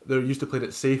they were used to playing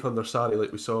it safe under Sarri,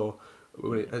 like we saw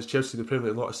when as Chelsea. They played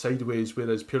a lot of sideways,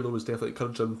 whereas Pirlo was definitely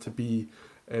encouraging them to be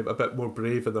a bit more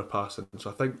brave in their passing. So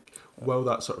I think while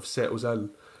that sort of settles in,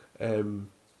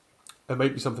 it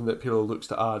might be something that Pirlo looks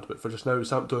to add. But for just now,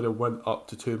 Sampdoria went up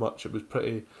to too much. It was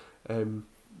pretty.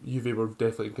 Juve were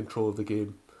definitely in control of the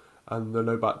game, and they're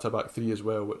now back to back three as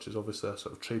well, which is obviously a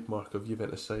sort of trademark of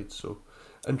Juventus side. So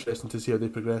interesting to see how they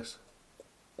progress.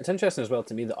 It's interesting as well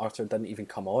to me that Arthur didn't even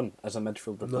come on as a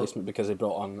midfield replacement because they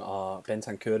brought on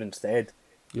Bentancur instead,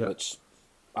 which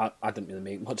I didn't really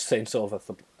make much sense of.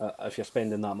 If you're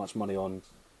spending that much money on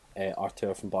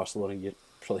Arthur from Barcelona, you're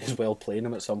probably as well playing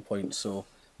him at some point. So it'll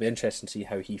be interesting to see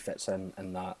how he fits in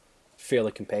that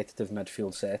fairly competitive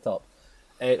midfield setup.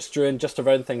 Struan, just to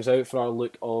round things out for our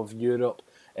look of Europe,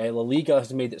 La Liga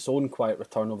has made its own quiet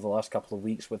return over the last couple of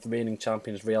weeks, with reigning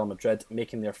champions Real Madrid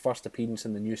making their first appearance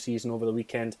in the new season over the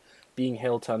weekend, being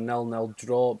held to a 0-0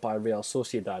 draw by Real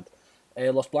Sociedad.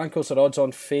 Los Blancos are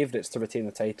odds-on favourites to retain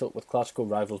the title, with Clasico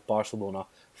rivals Barcelona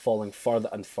falling further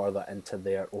and further into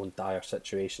their own dire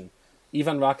situation.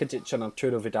 Ivan Rakitic and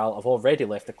Arturo Vidal have already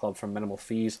left the club for minimal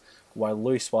fees, while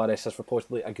Luis Suarez has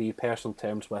reportedly agreed personal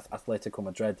terms with Atletico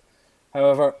Madrid.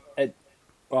 However,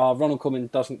 Ronald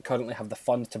Koeman doesn't currently have the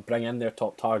funds to bring in their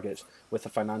top targets, with the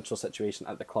financial situation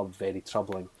at the club very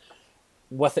troubling.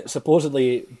 With it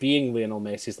supposedly being Lionel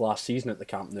Messi's last season at the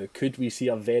Camp Nou, could we see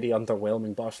a very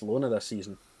underwhelming Barcelona this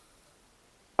season?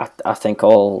 I think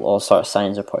all sort of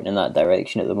signs are pointing in that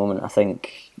direction at the moment. I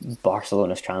think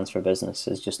Barcelona's transfer business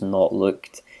has just not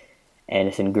looked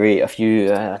anything great. A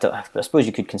few, I suppose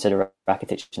you could consider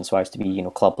Rakitic and Suarez to be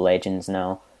club legends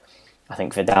now. I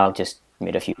think Vidal just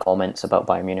made a few comments about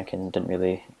Bayern Munich and didn't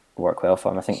really work well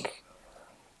for him. I think,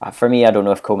 for me, I don't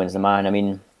know if Koeman's the man. I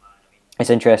mean, it's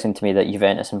interesting to me that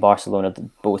Juventus and Barcelona,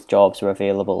 both jobs were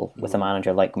available with a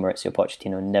manager like Mauricio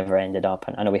Pochettino, never ended up.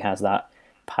 And I know he has that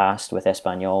past with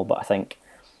Espanyol, but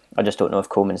I just don't know if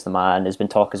Koeman's the man. There's been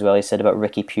talk as well, he said, about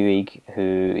Ricky Puig,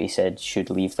 who he said should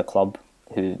leave the club,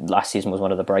 who last season was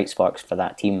one of the bright sparks for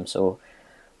that team. So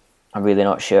I'm really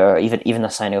not sure. Even the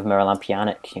signing of Miralem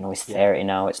Pjanic, he's 30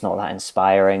 now. It's not that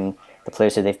inspiring. The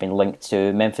players who they've been linked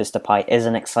to, Memphis Depay is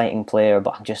an exciting player,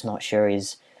 but I'm just not sure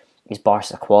he's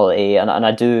Barca quality. And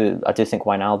I do think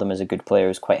Wijnaldum is a good player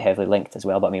who's quite heavily linked as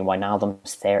well. But I mean,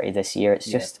 Wijnaldum's 30 this year. It's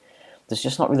just there's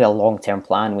just not really a long-term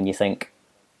plan when you think,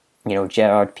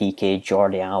 Gerard Piqué,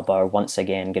 Jordi Alba are once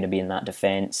again going to be in that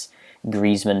defence.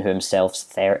 Griezmann, who himself's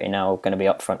 30 now, going to be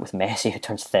up front with Messi, who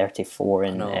turns 34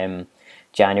 in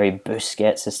January.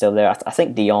 Busquets is still there. I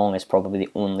think De Jong is probably the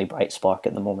only bright spark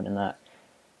at the moment in that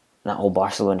whole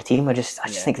Barcelona team. I just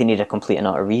think they need a complete and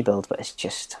utter rebuild, but it's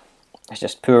just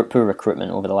poor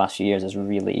recruitment over the last few years is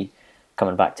really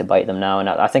coming back to bite them now. And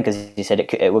I think, as you said,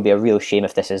 it would be a real shame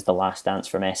if this is the last dance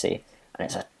for Messi. And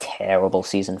it's a terrible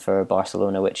season for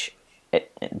Barcelona, which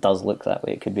it does look that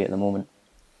way. It could be at the moment.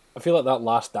 I feel like that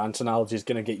last dance analogy is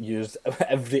going to get used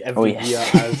every year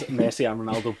as Messi and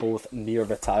Ronaldo both near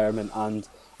retirement and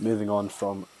moving on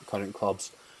from current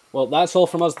clubs. Well, that's all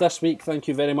from us this week. Thank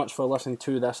you very much for listening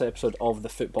to this episode of the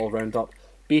Football Roundup.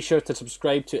 Be sure to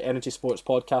subscribe to Energy Sports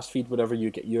podcast feed wherever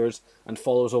you get yours, and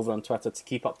follow us over on Twitter to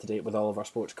keep up to date with all of our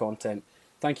sports content.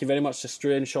 Thank you very much to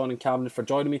Struan, Sean and Cameron for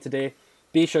joining me today.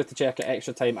 Be sure to check out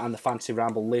Extra Time and the Fantasy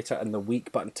Ramble later in the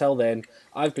week. But until then,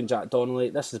 I've been Jack Donnelly.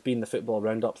 This has been the Football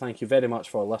Roundup. Thank you very much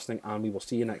for listening, and we will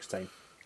see you next time.